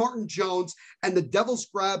beat Martin Jones, and the Devils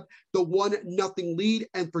grabbed the 1-0 lead.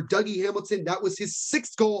 And for Dougie Hamilton, that was his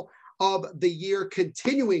 6th goal of the year,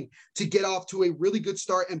 continuing to get off to a really good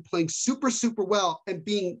start and playing super, super well and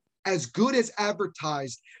being as good as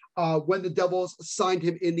advertised. When the Devils signed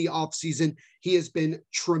him in the offseason, he has been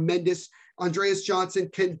tremendous. Andreas Johnson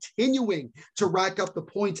continuing to rack up the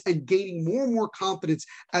points and gaining more and more confidence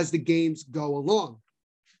as the games go along.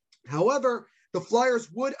 However, the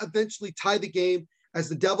Flyers would eventually tie the game as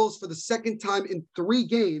the Devils, for the second time in 3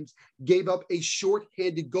 games, gave up a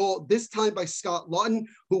shorthanded goal, this time by Scott Laughton,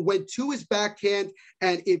 who went to his backhand,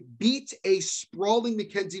 and it beat a sprawling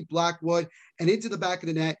Mackenzie Blackwood and into the back of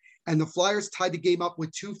the net. And the Flyers tied the game up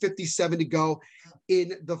with 2:57 to go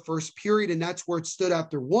in the first period. And that's where it stood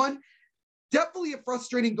after 1. Definitely a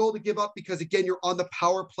frustrating goal to give up because, again, you're on the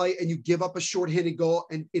power play and you give up a shorthanded goal.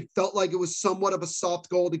 And it felt like it was somewhat of a soft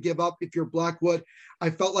goal to give up if you're Blackwood.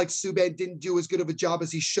 I felt like Subban didn't do as good of a job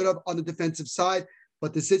as he should have on the defensive side.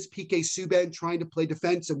 But this is PK Subban trying to play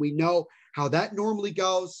defense, and we know how that normally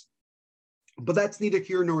goes. But that's neither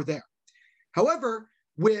here nor there. However,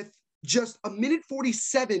 with just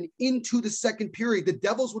 1:47 into the second period, the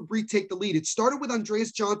Devils would retake the lead. It started with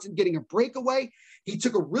Andreas Johnson getting a breakaway. He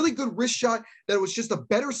took a really good wrist shot that was just a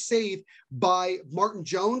better save by Martin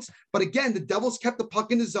Jones. But again, the Devils kept the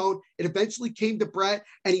puck in the zone. It eventually came to Brett,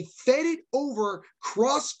 and he fed it over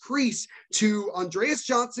cross crease to Andreas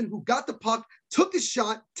Johnson, who got the puck, took a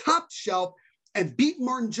shot, top shelf, and beat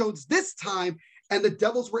Martin Jones this time. And the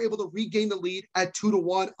Devils were able to regain the lead at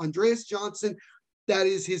 2-1. Andreas Johnson, that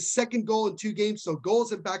is his 2nd goal in 2 games. So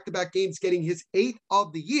goals in back-to-back games, getting his 8th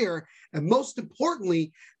of the year. And most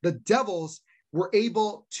importantly, the Devils were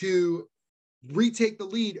able to retake the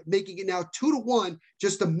lead, making it now 2-1,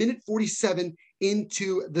 just 1:47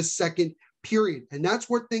 into the second period. And that's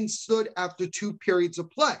where things stood after 2 periods of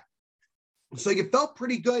play. So you felt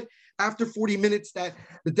pretty good after 40 minutes that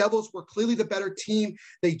the Devils were clearly the better team.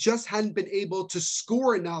 They just hadn't been able to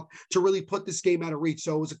score enough to really put this game out of reach.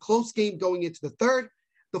 So it was a close game going into the third.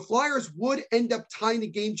 The Flyers would end up tying the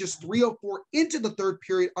game just 3:04 into the third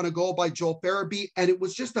period on a goal by Joel Farabee. And it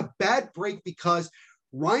was just a bad break because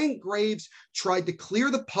Ryan Graves tried to clear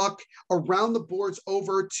the puck around the boards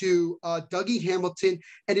over to Dougie Hamilton,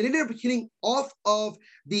 and it ended up hitting off of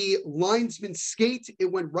the linesman's skate.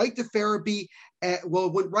 It went right to Farabee. It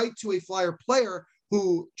went right to a Flyer player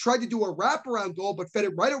who tried to do a wraparound goal, but fed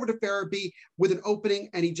it right over to Farabee with an opening,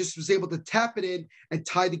 and he just was able to tap it in and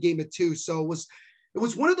tie the game at 2. So it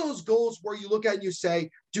was one of those goals where you look at it and you say,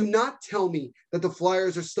 do not tell me that the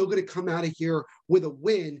Flyers are still going to come out of here with a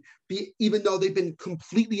win, even though they've been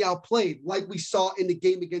completely outplayed, like we saw in the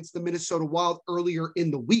game against the Minnesota Wild earlier in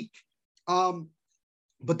the week.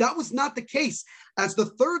 But that was not the case, as the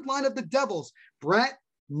third line of the Devils, Brett,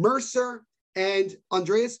 Mercer, and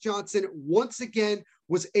Andreas Johnson once again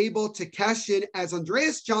was able to cash in, as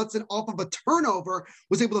Andreas Johnson, off of a turnover,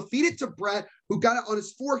 was able to feed it to Brett, who got it on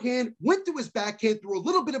his forehand, went to his backhand, threw a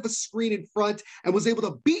little bit of a screen in front, and was able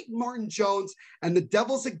to beat Martin Jones. And the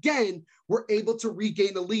Devils again were able to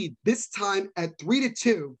regain the lead, this time at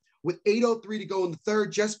 3-2, with 8:03 to go in the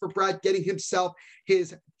third. Jesper Bratt getting himself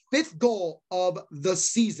his 5th goal of the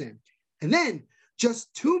season. And then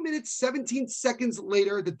just 2 minutes, 17 seconds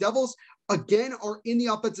later, the Devils again are in the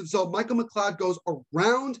offensive zone. Michael McLeod goes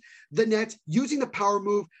around the net using the power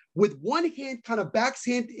move with one hand, kind of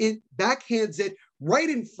backhands it right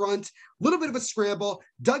in front. A little bit of a scramble.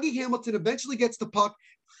 Dougie Hamilton eventually gets the puck,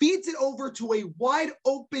 feeds it over to a wide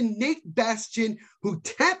open Nate Bastian, who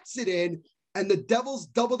taps it in, and the Devils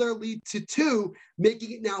double their lead to 2,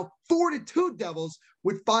 making it now 4-2 Devils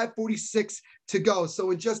with 5:46 to go.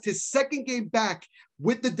 So in just his 2nd game back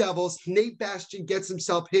with the Devils, Nate Bastian gets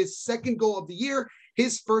himself his 2nd goal of the year,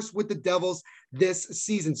 his 1st with the Devils this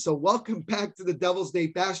season. So welcome back to the Devils,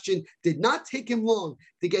 Nate Bastian. Did not take him long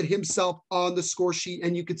to get himself on the score sheet,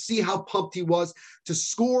 and you could see how pumped he was to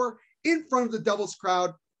score in front of the Devils crowd.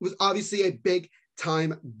 It was obviously a big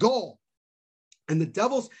time goal. And the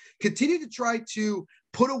Devils continue to try to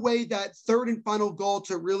put away that third and final goal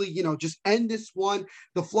to really, just end this one.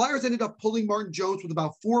 The Flyers ended up pulling Martin Jones with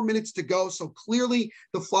about 4 minutes to go. So clearly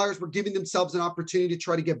the Flyers were giving themselves an opportunity to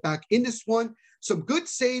try to get back in this one. Some good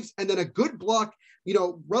saves and then a good block,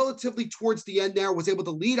 relatively towards the end there, was able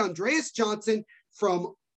to lead Andreas Johnson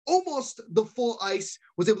from almost the full ice,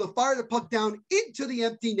 was able to fire the puck down into the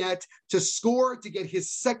empty net to score, to get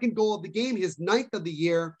his second goal of the game, his 9th of the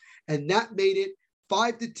year. And that made it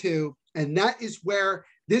 5-2. And that is where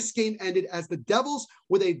this game ended, as the Devils,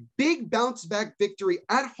 with a big bounce back victory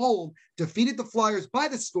at home, defeated the Flyers by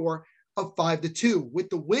the score of 5-2. With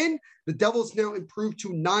the win, the Devils now improved to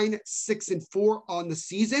 9-6-4 on the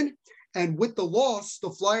season. And with the loss, the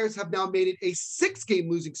Flyers have now made it a 6-game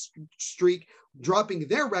losing streak, dropping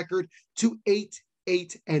their record to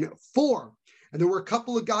 8-8-4. And there were a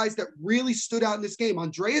couple of guys that really stood out in this game.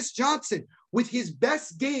 Andreas Johnson, with his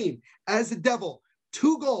best game as a Devil,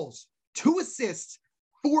 2 goals, 2 assists,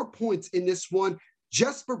 4 points in this one.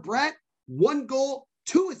 Jesper Bratt, 1 goal,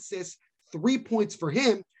 2 assists, 3 points for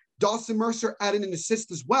him. Dawson Mercer added an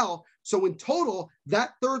assist as well. So in total,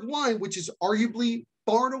 that third line, which is arguably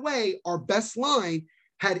far and away our best line,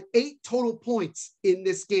 had 8 total points in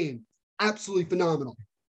this game. Absolutely phenomenal.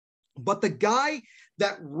 But the guy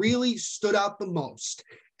that really stood out the most,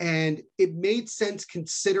 and it made sense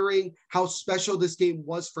considering how special this game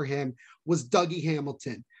was for him, was Dougie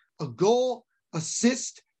Hamilton. A goal,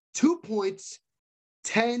 assist, 2 points,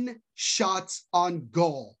 10 shots on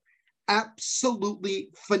goal. Absolutely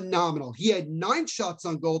phenomenal. He had 9 shots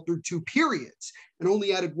on goal through 2 periods and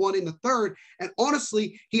only added 1 in the third. And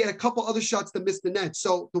honestly, he had a couple other shots that missed the net.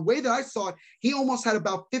 So the way that I saw it, he almost had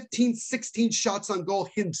about 15, 16 shots on goal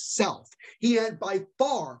himself. He had by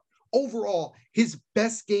far overall his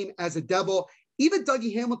best game as a Devil. Even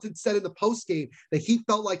Dougie Hamilton said in the postgame that he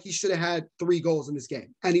felt like he should have had 3 goals in this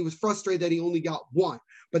game. And he was frustrated that he only got 1.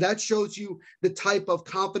 But that shows you the type of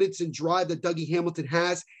confidence and drive that Dougie Hamilton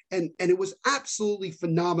has. And it was absolutely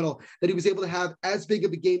phenomenal that he was able to have as big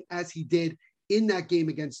of a game as he did in that game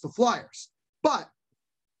against the Flyers. But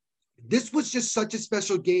this was just such a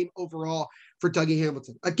special game overall for Dougie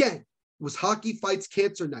Hamilton. Again, it was Hockey Fights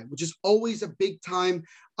Cancer Night, which is always a big time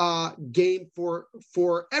game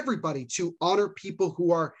for everybody to honor people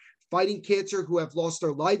who are fighting cancer, who have lost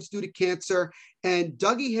their lives due to cancer. And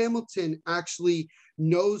Dougie Hamilton actually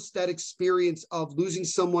knows that experience of losing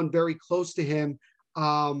someone very close to him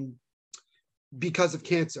because of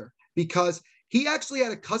cancer, because he actually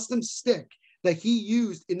had a custom stick that he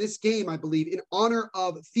used in this game, I believe, in honor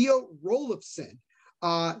of Theo Rolfsson.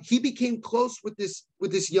 He became close with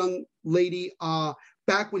this young lady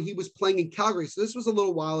back when he was playing in Calgary. So this was a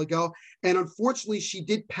little while ago. And unfortunately, she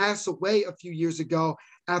did pass away a few years ago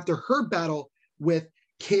after her battle with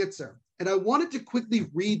cancer. And I wanted to quickly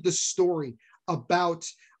read the story about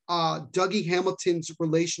Dougie Hamilton's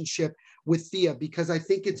relationship with Thea, because I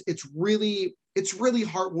think it's really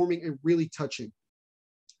heartwarming and really touching.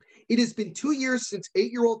 It has been 2 years since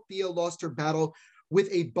 8-year-old Thea lost her battle with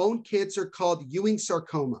a bone cancer called Ewing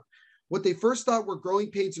sarcoma. What they first thought were growing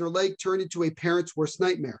pains in her leg turned into a parent's worst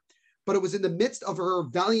nightmare. But it was in the midst of her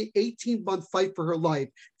valiant 18-month fight for her life,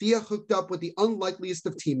 Thea hooked up with the unlikeliest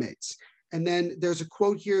of teammates. And then there's a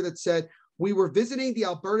quote here that said, "We were visiting the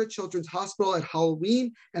Alberta Children's Hospital at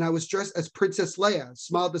Halloween, and I was dressed as Princess Leia,"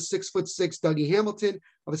 smiled the 6'6" Dougie Hamilton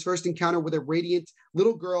of his first encounter with a radiant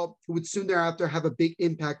little girl who would soon thereafter have a big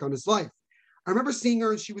impact on his life. I remember seeing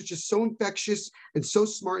her, and she was just so infectious and so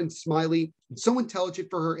smart and smiley and so intelligent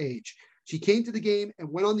for her age. She came to the game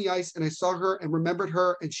and went on the ice, and I saw her and remembered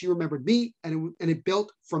her, and she remembered me, and it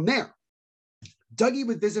built from there. Dougie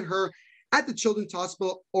would visit her at the Children's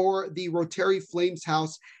Hospital or the Rotary Flames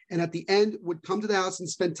house, and at the end would come to the house and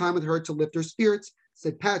spend time with her to lift her spirits,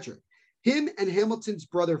 said Patrick. Him and Hamilton's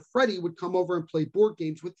brother Freddie would come over and play board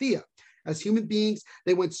games with Thea. As human beings,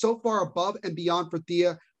 they went so far above and beyond for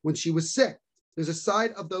Thea when she was sick. There's a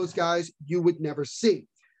side of those guys you would never see.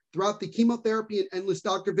 Throughout the chemotherapy and endless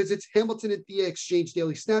doctor visits, Hamilton and Thea exchanged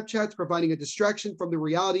daily Snapchats, providing a distraction from the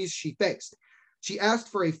realities she faced. She asked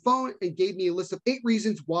for a phone and gave me a list of 8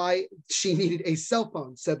 reasons why she needed a cell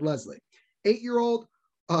phone, said Leslie. 8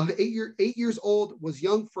 years old, was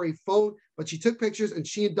young for a phone, but she took pictures, and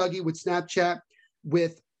she and Dougie would Snapchat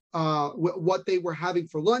with what they were having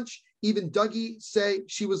for lunch. Even Dougie say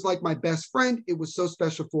she was like my best friend. It was so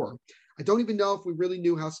special for her. I don't even know if we really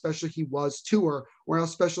knew how special he was to her or how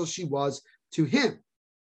special she was to him.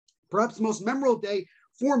 Perhaps the most memorable day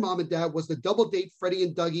for Mom and Dad was the double date Freddie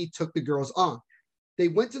and Dougie took the girls on. They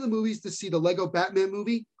went to the movies to see the Lego Batman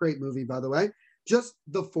movie. Great movie, by the way. Just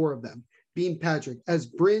the 4 of them, being Patrick, as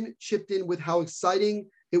Bryn chipped in with how exciting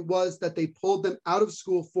it was that they pulled them out of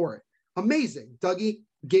school for it. Amazing. Dougie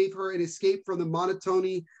gave her an escape from the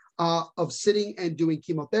monotony of sitting and doing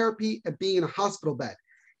chemotherapy and being in a hospital bed.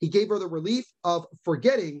 He gave her the relief of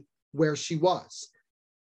forgetting where she was.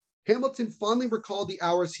 Hamilton fondly recalled the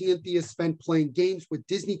hours he and Thea spent playing games with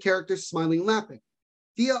Disney characters, smiling and laughing.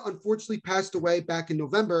 Thea unfortunately passed away back in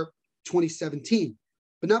November 2017,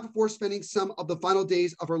 but not before spending some of the final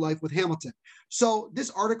days of her life with Hamilton. So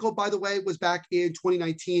this article, by the way, was back in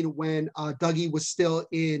 2019 when Dougie was still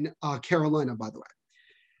in Carolina, by the way.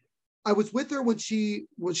 I was with her when she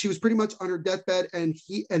was pretty much on her deathbed, and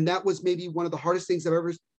that was maybe one of the hardest things I've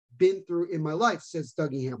ever been through in my life, says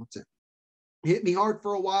Dougie Hamilton. It hit me hard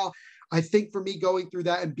for a while. I think for me, going through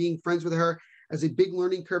that and being friends with her as a big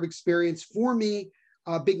learning curve experience for me,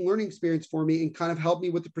 and kind of helped me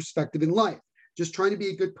with the perspective in life. Just trying to be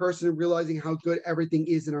a good person and realizing how good everything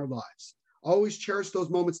is in our lives. Always cherish those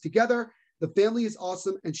moments together. The family is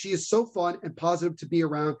awesome, and she is so fun and positive to be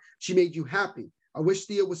around. She made you happy. I wish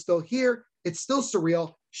Thea was still here. It's still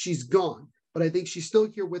surreal. She's gone, but I think she's still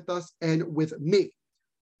here with us and with me.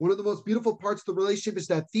 One of the most beautiful parts of the relationship is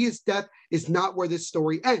that Thea's death is not where this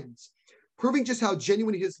story ends. Proving just how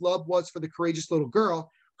genuine his love was for the courageous little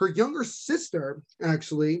girl, her younger sister,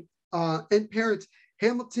 actually, and parents,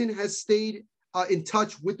 Hamilton has stayed in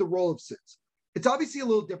touch with the Roloffsons. It's obviously a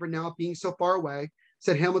little different now, being so far away,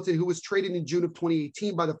 said Hamilton, who was traded in June of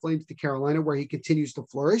 2018 by the Flames to Carolina, where he continues to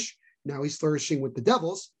flourish. Now he's flourishing with the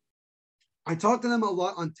Devils. I talk to them a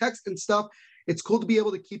lot on text and stuff. It's cool to be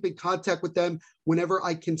able to keep in contact with them whenever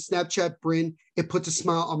I can Snapchat Bryn. It puts a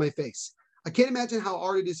smile on my face. I can't imagine how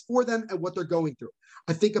hard it is for them and what they're going through.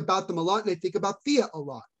 I think about them a lot, and I think about Thea a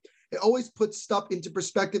lot. It always puts stuff into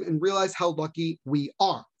perspective and realize how lucky we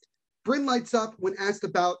are. Bryn lights up when asked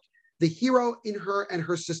about the hero in her and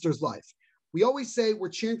her sister's life. We always say we're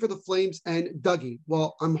cheering for the Flames and Dougie.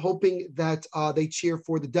 Well, I'm hoping that they cheer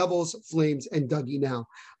for the Devils, Flames, and Dougie now.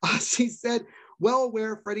 She said, well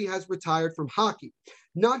aware Freddie has retired from hockey.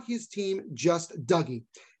 Not his team, just Dougie.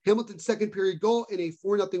 Hamilton's second period goal in a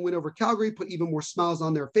 4-0 win over Calgary put even more smiles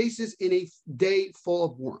on their faces in a day full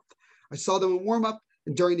of warmth. I saw them in warm-up,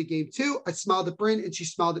 and during the game too, I smiled at Bryn, and she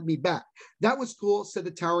smiled at me back. That was cool, said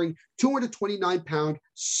the towering 229-pound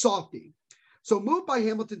softie. So moved by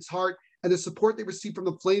Hamilton's heart and the support they received from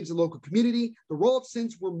the Flames and local community, the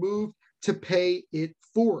Roloffsons were moved to pay it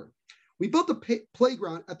forward. We built a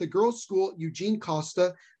playground at the girls' school, Eugene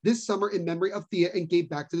Costa, this summer in memory of Thea and gave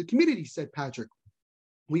back to the community, said Patrick.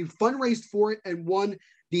 We fundraised for it and won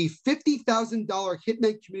the $50,000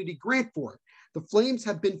 Hitman Community Grant for it. The Flames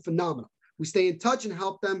have been phenomenal. We stay in touch and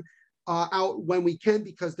help them out when we can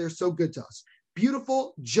because they're so good to us.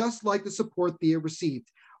 Beautiful, just like the support Thea received.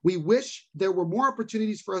 We wish there were more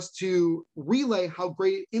opportunities for us to relay how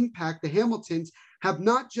great impact the Hamiltons have,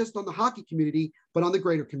 not just on the hockey community, but on the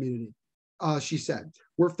greater community, she said.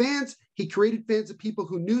 We're fans. He created fans of people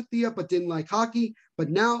who knew Thea but didn't like hockey, but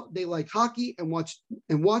now they like hockey and watch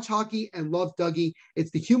hockey and love Dougie.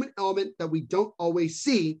 It's the human element that we don't always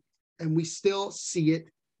see, and we still see it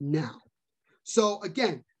now. So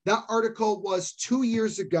again, that article was 2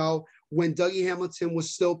 years ago when Dougie Hamilton was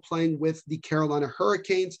still playing with the Carolina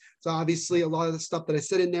Hurricanes. So obviously a lot of the stuff that I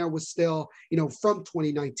said in there was still, from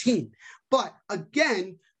 2019. But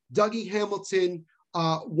again, Dougie Hamilton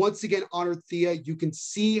once again honored Thea. You can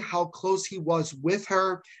see how close he was with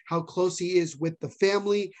her, how close he is with the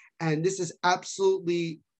family. And this is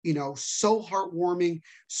absolutely, so heartwarming,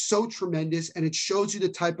 so tremendous. And it shows you the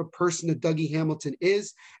type of person that Dougie Hamilton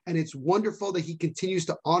is. And it's wonderful that he continues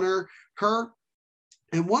to honor her.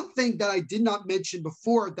 And one thing that I did not mention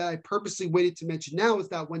before that I purposely waited to mention now is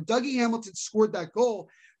that when Dougie Hamilton scored that goal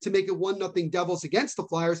to make it 1-0 Devils against the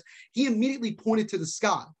Flyers, he immediately pointed to the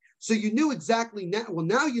sky. So you knew exactly now. Well,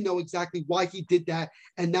 now you know exactly why he did that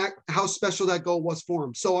and how special that goal was for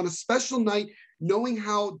him. So on a special night, knowing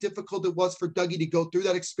how difficult it was for Dougie to go through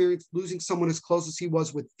that experience, losing someone as close as he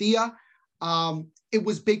was with Thea, it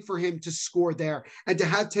was big for him to score there and to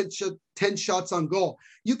have 10 shots on goal.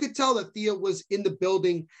 You could tell that Thea was in the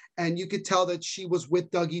building, and you could tell that she was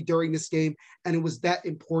with Dougie during this game, and it was that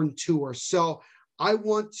important to her. So I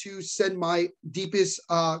want to send my deepest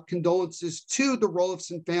condolences to the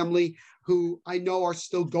Roloffson family, who I know are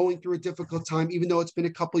still going through a difficult time, even though it's been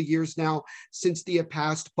a couple of years now since Thea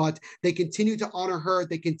passed, but they continue to honor her.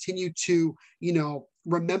 They continue to,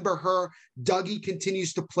 remember her. Dougie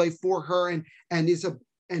continues to play for her and is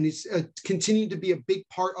continuing to be a big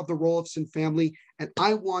part of the Roloffson family. And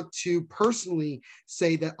I want to personally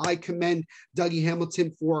say that I commend Dougie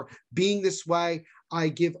Hamilton for being this way. I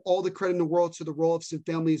give all the credit in the world to the Rolfson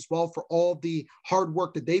family as well for all the hard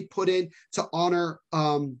work that they put in to honor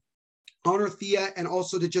Thea and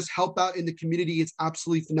also to just help out in the community. It's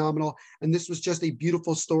absolutely phenomenal. And this was just a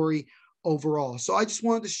beautiful story overall. So I just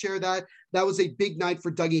wanted to share that. That was a big night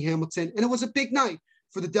for Dougie Hamilton. And it was a big night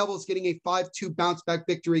for the Devils getting a 5-2 bounce back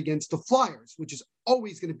victory against the Flyers, which is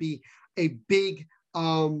always going to be a big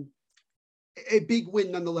win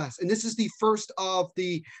nonetheless. And this is the first of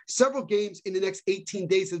the several games in the next 18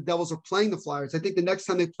 days that the Devils are playing the Flyers. I think the next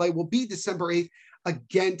time they play will be December 8th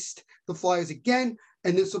against the Flyers again.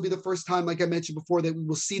 And this will be the first time, like I mentioned before, that we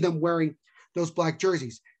will see them wearing those black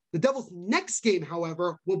jerseys. The Devils' next game,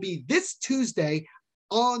 however, will be this Tuesday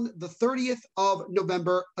on the 30th of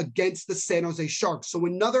November against the San Jose Sharks. So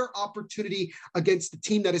another opportunity against the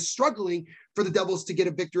team that is struggling for the Devils to get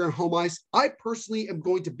a victory on home ice. I personally am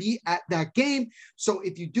going to be at that game. So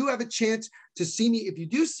if you do have a chance to see me, if you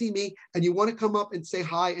do see me and you want to come up and say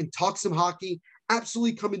hi and talk some hockey,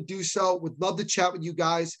 absolutely come and do so. Would love to chat with you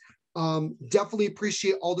guys. Definitely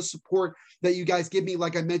appreciate all the support that you guys give me,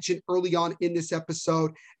 like I mentioned early on in this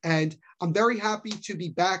episode. And I'm very happy to be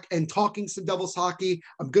back and talking some Devils hockey.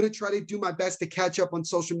 I'm going to try to do my best to catch up on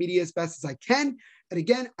social media as best as I can. And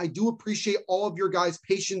again, I do appreciate all of your guys'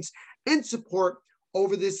 patience and support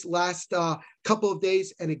over this last couple of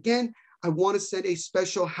days. And again, I want to send a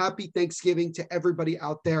special happy Thanksgiving to everybody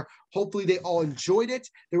out there. Hopefully they all enjoyed it.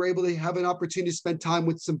 They were able to have an opportunity to spend time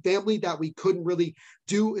with some family that we couldn't really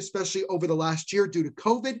do, especially over the last year due to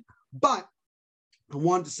COVID. But I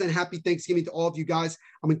wanted to send happy Thanksgiving to all of you guys.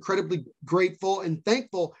 I'm incredibly grateful and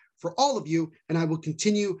thankful for all of you. And I will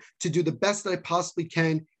continue to do the best that I possibly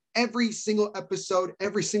can every single episode,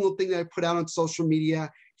 every single thing that I put out on social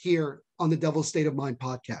media here on the Devil's State of Mind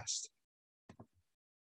podcast.